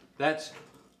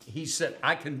 He said,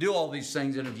 I can do all these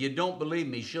things, and if you don't believe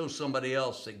me, show somebody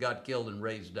else that got killed and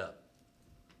raised up.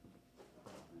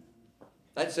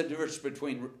 That's the difference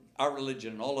between our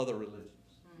religion and all other religions.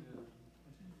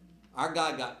 Our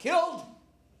guy got killed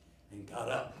and got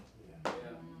up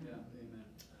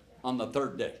on the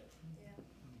third day.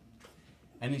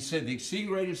 And he said, the exceeding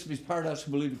greatness of his power to us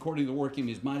who believe according to the working of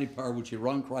his mighty power, which he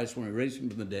wrought in Christ when he raised him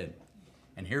from the dead.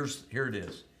 And here it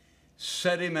is.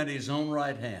 Set him at his own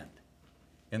right hand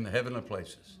in the heavenly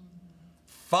places,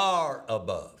 far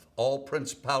above all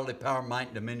principality, power,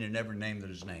 might, dominion, and every name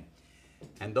that is named.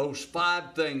 And those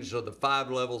 5 things are the 5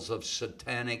 levels of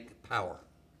satanic power.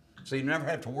 So you never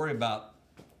have to worry about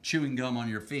chewing gum on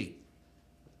your feet.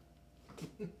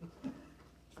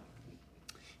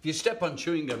 If you step on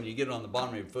chewing gum and you get it on the bottom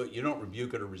of your foot, you don't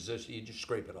rebuke it or resist it. You just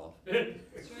scrape it off.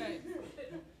 That's right.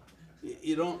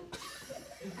 You don't.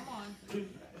 Come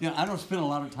on. I don't spend a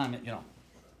lot of time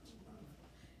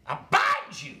I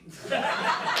bind you.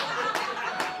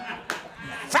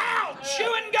 Foul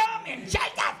chewing gum in Jesus'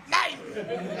 name.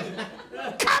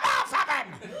 Come off of him.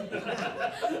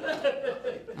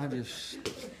 I just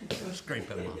scrape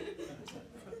him off.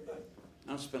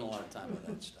 I don't spend a lot of time with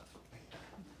that stuff.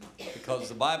 Because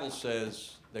the Bible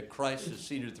says that Christ is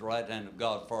seated at the right hand of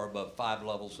God far above 5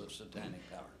 levels of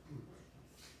satanic power.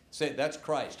 Say, that's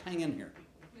Christ. Hang in here.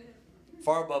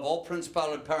 Far above all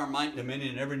principality, power, might, and dominion,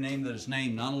 and every name that is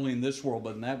named, not only in this world,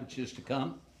 but in that which is to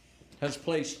come, has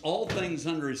placed all things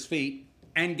under his feet,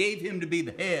 and gave him to be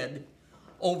the head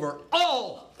over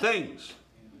all things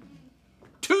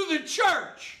to the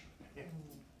church.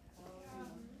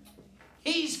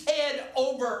 He's head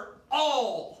over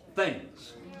all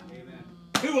things.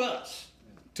 To us,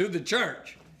 to the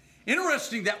church.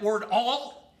 Interesting, that word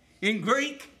all in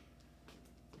Greek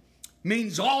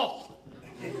means all.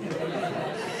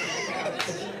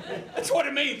 That's what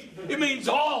it means. It means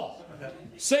all.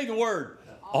 Say the word.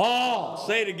 All.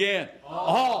 Say it again.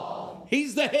 All.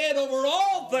 He's the head over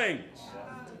all things.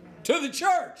 To the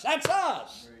church. That's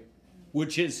us.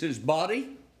 Which is his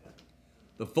body.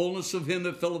 The fullness of him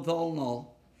that filleth all in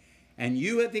all. And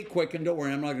you hath he quickened. Don't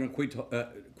worry, I'm not going to quote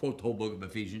the whole book of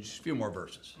Ephesians. Just a few more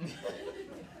verses.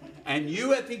 And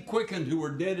you hath he quickened who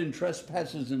were dead in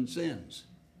trespasses and sins,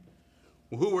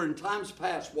 who were in times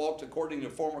past walked according to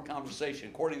former conversation,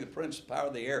 according to the prince of the power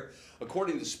of the air,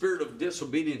 according to the spirit of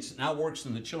disobedience that now works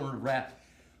in the children of wrath.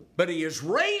 But he has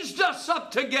raised us up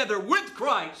together with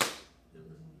Christ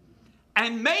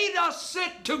and made us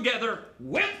sit together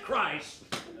with Christ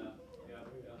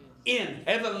in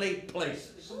heavenly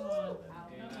places.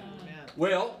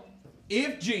 Well,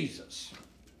 if Jesus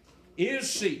is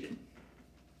seated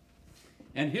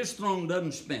and his throne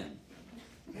doesn't spin,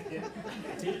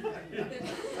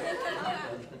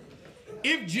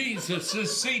 if Jesus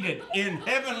is seated in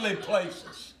heavenly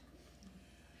places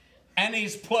and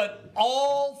he's put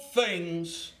all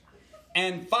things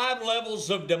and 5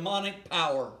 levels of demonic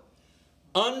power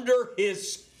under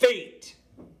his feet,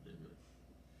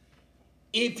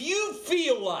 if you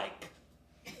feel like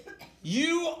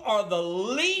you are the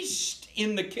least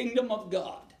in the kingdom of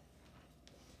God,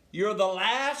 you're the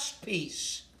last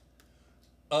piece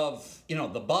of,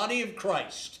 the body of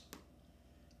Christ.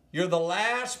 You're the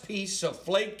last piece of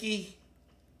flaky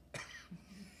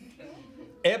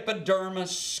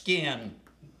epidermis skin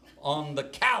on the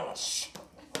callus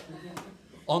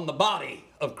on the body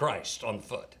of Christ on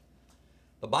foot.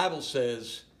 The Bible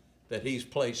says that he's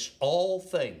placed all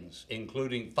things,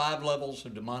 including 5 levels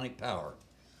of demonic power,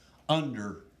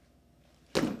 under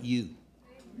you.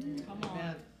 Come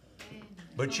on.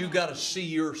 But you got to see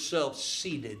yourself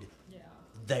seated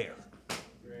there,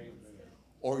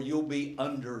 or you'll be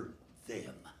under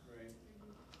them.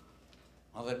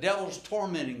 Well, the devil's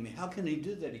tormenting me. How can he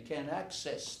do that? He can't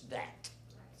access that.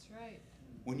 That's right.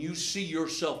 When you see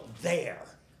yourself there,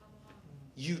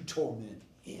 you torment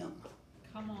him.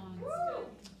 Come on.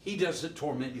 He doesn't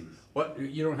torment you. What?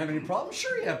 You don't have any problems?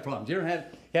 Sure, you have problems. You don't have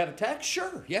attacks?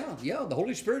 Sure. Yeah. The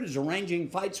Holy Spirit is arranging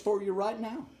fights for you right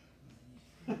now.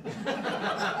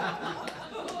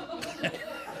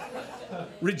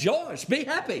 Rejoice, be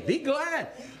happy, be glad.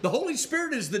 The Holy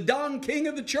Spirit is the Don King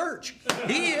of the church.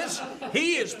 He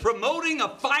is promoting a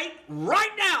fight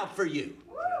right now for you.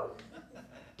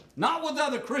 Not with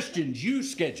other Christians, you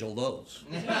schedule those.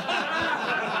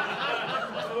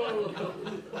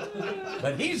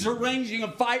 But he's arranging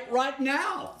a fight right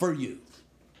now for you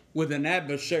with an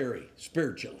adversary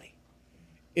spiritually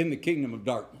in the kingdom of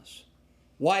darkness.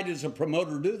 Why does a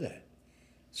promoter do that?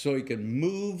 So he can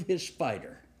move his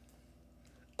fighter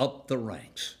up the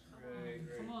ranks.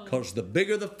 Because the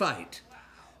bigger the fight,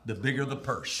 the bigger the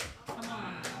purse.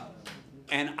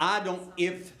 And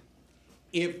if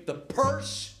the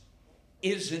purse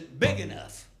isn't big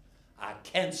enough, I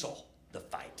cancel the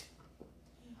fight.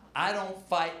 I don't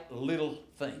fight little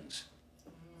things.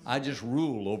 I just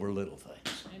rule over little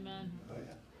things. Amen.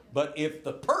 But if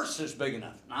the purse is big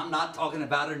enough, and I'm not talking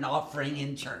about an offering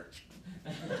in church.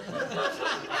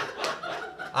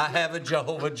 I have a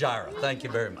Jehovah Jireh. Thank you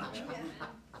very much.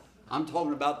 I'm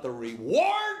talking about the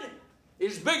reward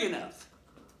is big enough.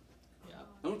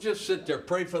 Don't just sit there.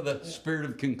 Pray for the spirit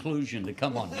of conclusion to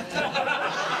come on you.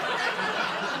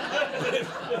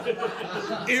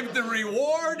 If the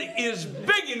reward is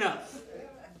big enough,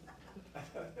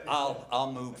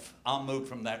 I'll move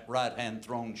from that right-hand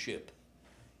throne ship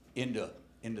into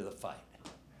the fight.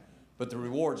 But the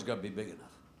reward's got to be big enough.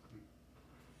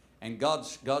 And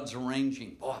God's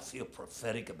arranging. Oh, I feel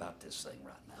prophetic about this thing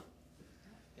right now.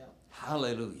 Yeah.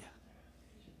 Hallelujah.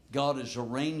 God is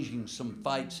arranging some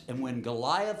fights. And when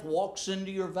Goliath walks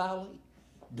into your valley,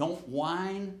 don't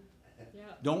whine. Yeah.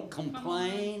 Don't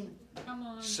complain. Come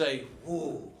on. Say,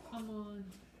 whoa. Come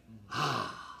on.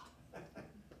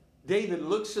 David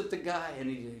looks at the guy and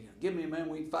he, give me a man,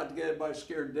 we can fight together, everybody's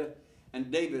scared to death.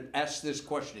 And David asked this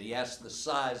question. He asked the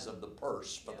size of the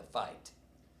purse for the fight.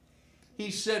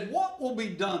 He said, what will be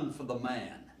done for the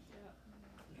man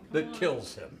that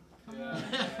kills him?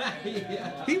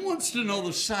 He wants to know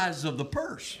the size of the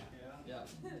purse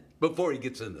before he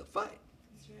gets into the fight.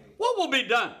 What will be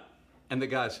done? And the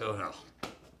guy said, well,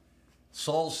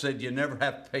 Saul said you never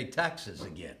have to pay taxes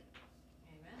again.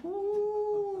 Amen.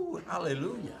 Ooh,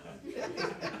 hallelujah.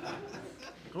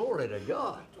 Glory to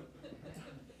God.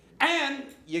 And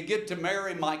you get to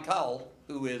marry Michal,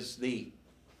 who is the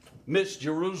Miss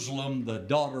Jerusalem, the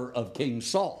daughter of King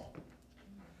Saul.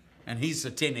 And he's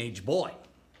a teenage boy.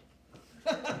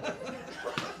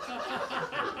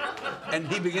 And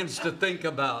he begins to think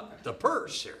about the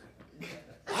purse here.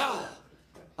 Wow,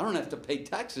 I don't have to pay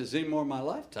taxes anymore in my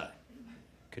lifetime.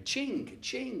 Ka-ching,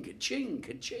 ka-ching, ka-ching,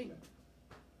 ka-ching.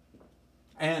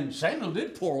 And Samuel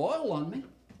did pour oil on me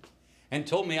and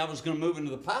told me I was going to move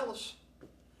into the palace.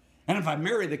 And if I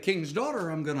marry the king's daughter,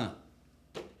 I'm going to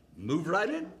move right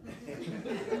in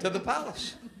to the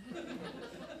palace.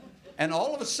 And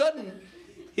all of a sudden,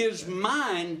 his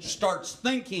mind starts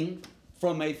thinking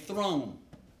from a throne.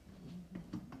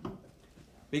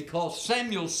 Because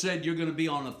Samuel said you're going to be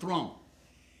on a throne.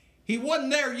 He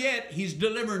wasn't there yet. He's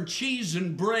delivering cheese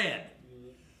and bread.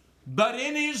 But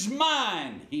in his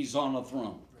mind, he's on a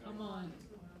throne. Come on.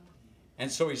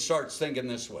 And so he starts thinking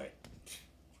this way.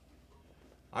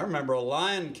 I remember a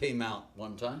lion came out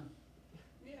one time.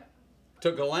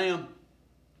 Took a lamb.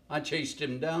 I chased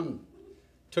him down.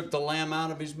 Took the lamb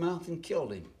out of his mouth and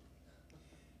killed him.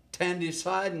 Tanned his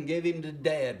hide and gave him to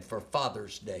Dad for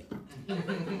Father's Day.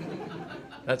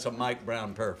 That's a Mike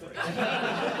Brown paraphrase.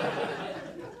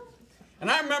 And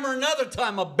I remember another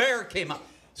time a bear came out.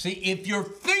 See, if you're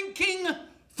thinking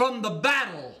from the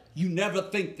battle, you never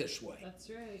think this way. That's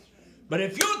right. But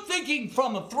if you're thinking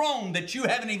from a throne that you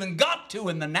haven't even got to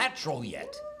in the natural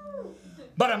yet,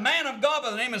 but a man of God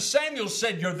by the name of Samuel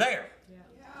said you're there.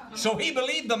 Yeah. So he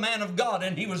believed the man of God,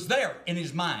 and he was there in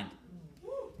his mind.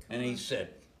 And he said,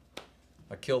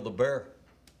 I killed the bear,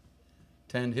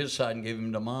 tanned his side and gave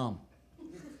him to Mom.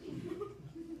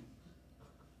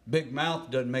 Big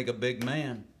mouth doesn't make a big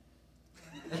man.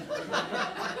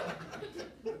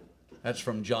 That's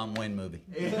from John Wayne movie.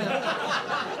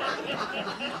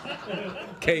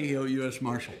 KEO U.S.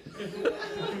 Marshal.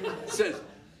 It says,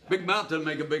 big mouth doesn't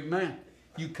make a big man.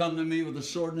 You come to me with a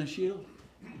sword and a shield.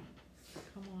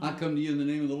 I come to you in the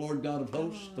name of the Lord God of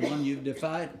hosts, the one you've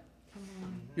defied.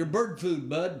 You're bird food,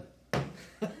 bud.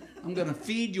 I'm going to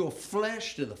feed your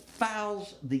flesh to the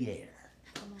fowls of the air.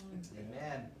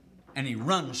 Amen. And he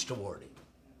runs toward him.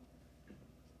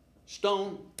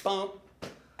 Stone, bump,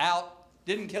 out.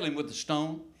 Didn't kill him with the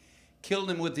stone. Killed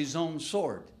him with his own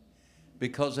sword.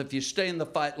 Because if you stay in the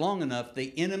fight long enough,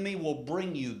 the enemy will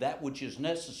bring you that which is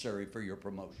necessary for your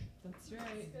promotion. That's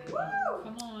right.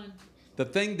 Come on. The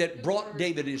thing that brought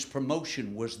David his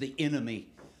promotion was the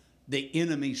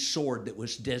enemy's sword that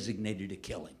was designated to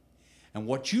kill him. And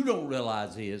what you don't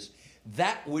realize is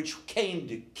that which came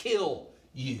to kill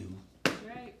you. That's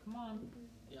right. Come on.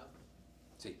 Yeah.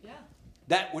 See, Yeah.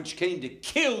 that which came to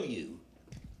kill you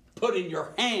put in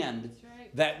your hand That's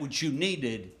right. that which you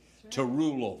needed to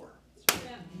rule over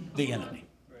Yeah. the enemy.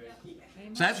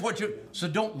 Amen. So that's what so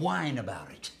don't whine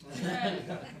about it. Right.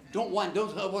 Don't whine. Don't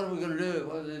say, what are we going to do?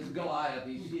 Well, this Goliath,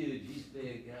 he's huge, he's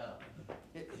big.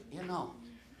 You know,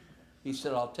 he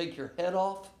said, I'll take your head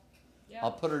off. Yeah.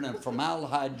 I'll put it in a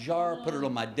formaldehyde jar, put it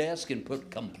on my desk, and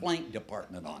put complaint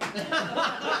department on it.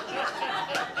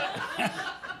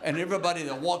 And everybody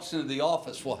that walks into the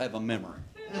office will have a memory.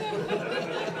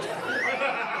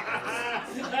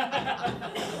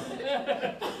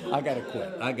 I gotta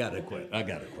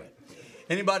quit.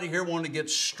 Anybody here want to get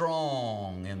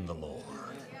strong in the Lord?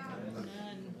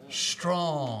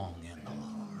 Strong in the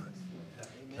Lord.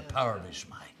 The power of his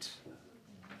might.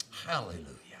 Hallelujah.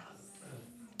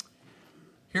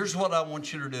 Here's what I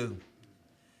want you to do.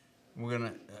 We're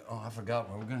going to, I forgot.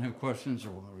 We're going to have questions,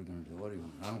 or what are we going to do? What do you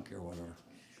want? I don't care, whatever.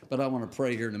 But I want to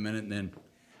pray here in a minute,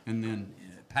 and then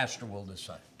Pastor will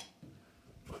decide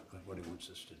what he wants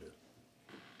us to do.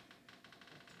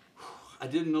 I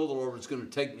didn't know the Lord was going to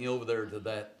take me over there to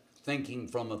that thinking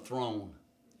from a throne.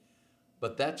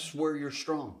 But that's where you're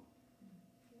strong.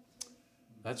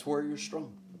 That's where you're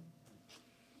strong.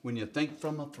 When you think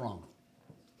from a throne.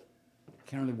 I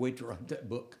can't really wait to write that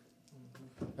book.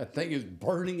 That thing is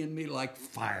burning in me like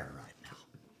fire right now.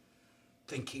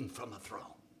 Thinking from a throne.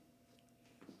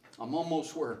 I'm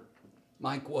almost where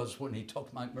Mike was when he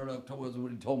told Mike Murdoch was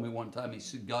when he told me one time. He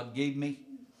said, God gave me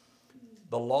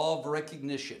the law of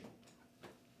recognition.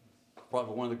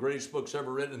 Probably one of the greatest books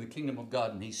ever written in the kingdom of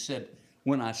God. And he said,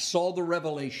 when I saw the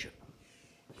revelation,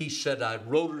 he said I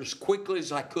wrote it as quickly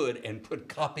as I could and put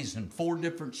copies in 4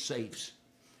 different safes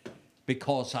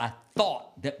because I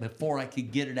thought that before I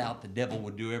could get it out, the devil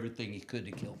would do everything he could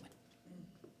to kill me.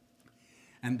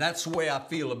 And that's the way I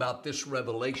feel about this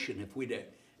revelation if we did.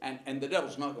 And the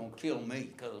devil's not going to kill me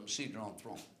because I'm seated on the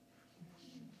throne.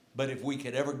 But if we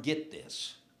could ever get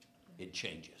this, it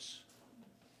changes.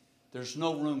 There's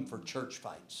no room for church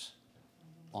fights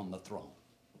on the throne.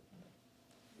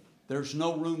 There's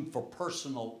no room for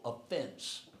personal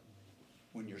offense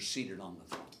when you're seated on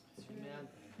the throne.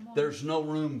 Amen. There's no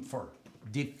room for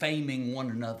defaming one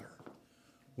another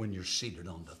when you're seated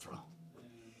on the throne.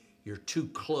 You're too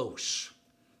close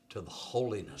to the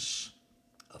holiness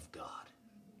of God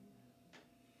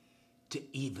to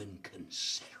even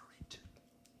consider it.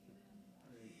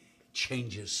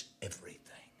 Changes everything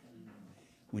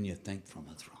when you think from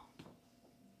a throne.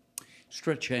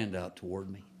 Stretch your hand out toward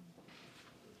me.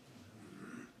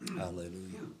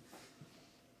 Hallelujah.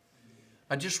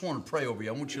 I just want to pray over you.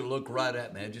 I want you to look right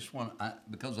at me.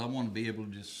 Because I want to be able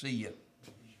to just see you.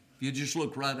 If you just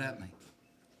look right at me.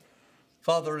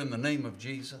 Father, in the name of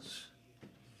Jesus,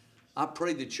 I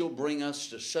pray that you'll bring us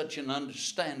to such an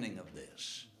understanding of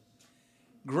this,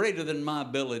 greater than my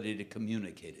ability to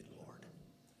communicate it, Lord.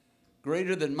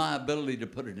 Greater than my ability to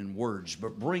put it in words,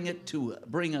 but bring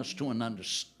us to an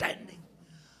understanding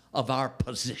of our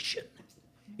position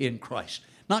in Christ.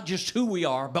 Not just who we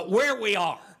are, but where we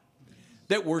are.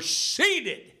 That we're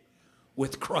seated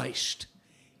with Christ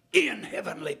in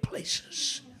heavenly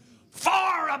places,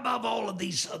 far above all of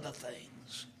these other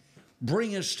things.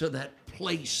 Bring us to that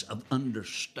place of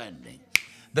understanding,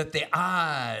 that the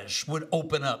eyes would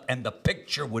open up and the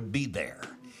picture would be there,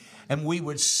 and we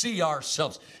would see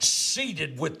ourselves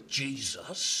seated with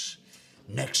Jesus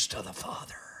next to the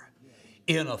Father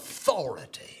in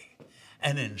authority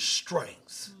and in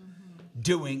strength,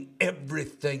 doing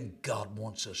everything God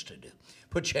wants us to do.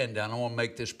 Put your hand down. I want to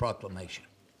make this proclamation.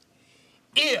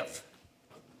 If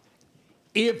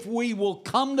we will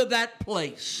come to that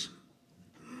place,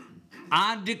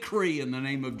 I decree in the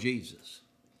name of Jesus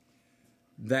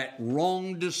that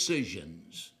wrong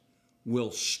decisions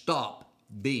will stop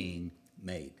being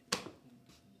made.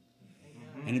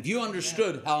 And if you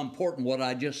understood how important what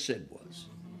I just said was,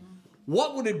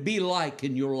 what would it be like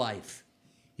in your life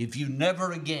if you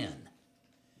never again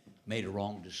made a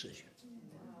wrong decision?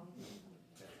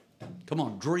 Come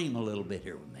on, dream a little bit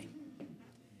here with me.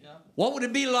 What would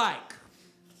it be like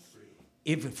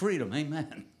if freedom,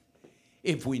 amen,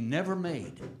 if we never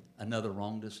made another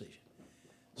wrong decision?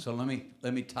 So let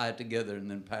me tie it together, and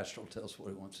then Pastor will tell us what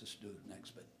he wants us to do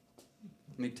next. But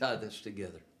let me tie this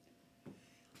together.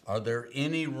 Are there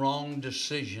any wrong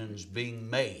decisions being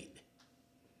made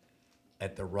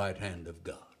at the right hand of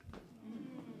God?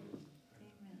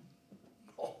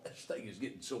 Oh, this thing is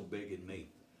getting so big in me.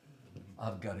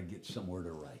 I've got to get somewhere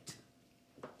to write.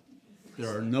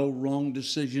 There are no wrong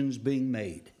decisions being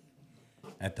made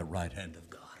at the right hand of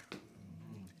God.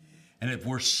 And if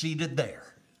we're seated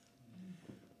there,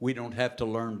 we don't have to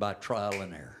learn by trial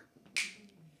and error.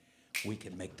 We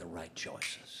can make the right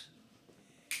choices.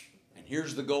 And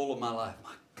here's the goal of my life.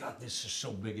 My God, this is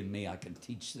so big in me. I can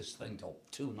teach this thing till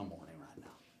 2 in the morning right now.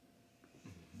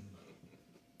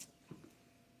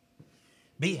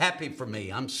 Be happy for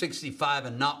me. I'm 65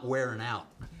 and not wearing out.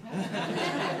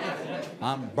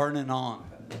 I'm burning on.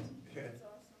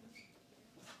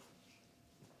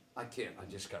 I can't. I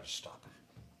just got to stop it.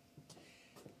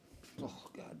 Oh,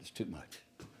 God, it's too much.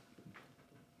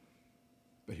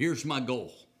 But here's my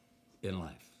goal in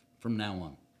life from now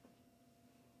on.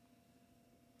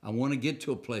 I want to get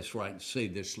to a place where I can say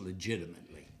this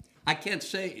legitimately. I can't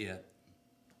say it yet.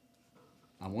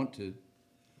 I want to.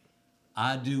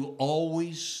 I do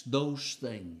always those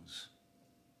things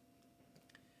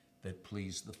that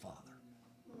please the Father.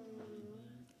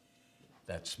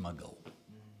 That's my goal.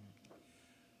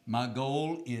 My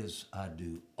goal is I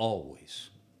do always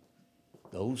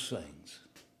those things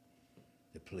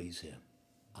that please Him.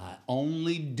 I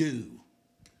only do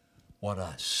what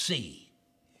I see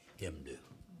Him do.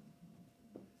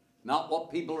 Not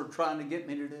what people are trying to get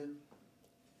me to do.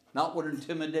 Not what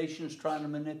intimidation is trying to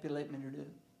manipulate me to do.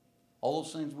 All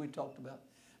those things we talked about.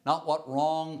 Not what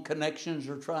wrong connections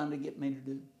are trying to get me to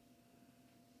do.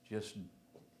 Just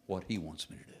what He wants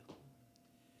me to do.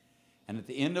 And at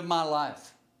the end of my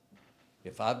life,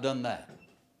 if I've done that,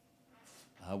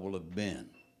 I will have been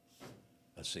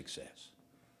a success.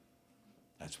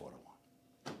 That's what I want.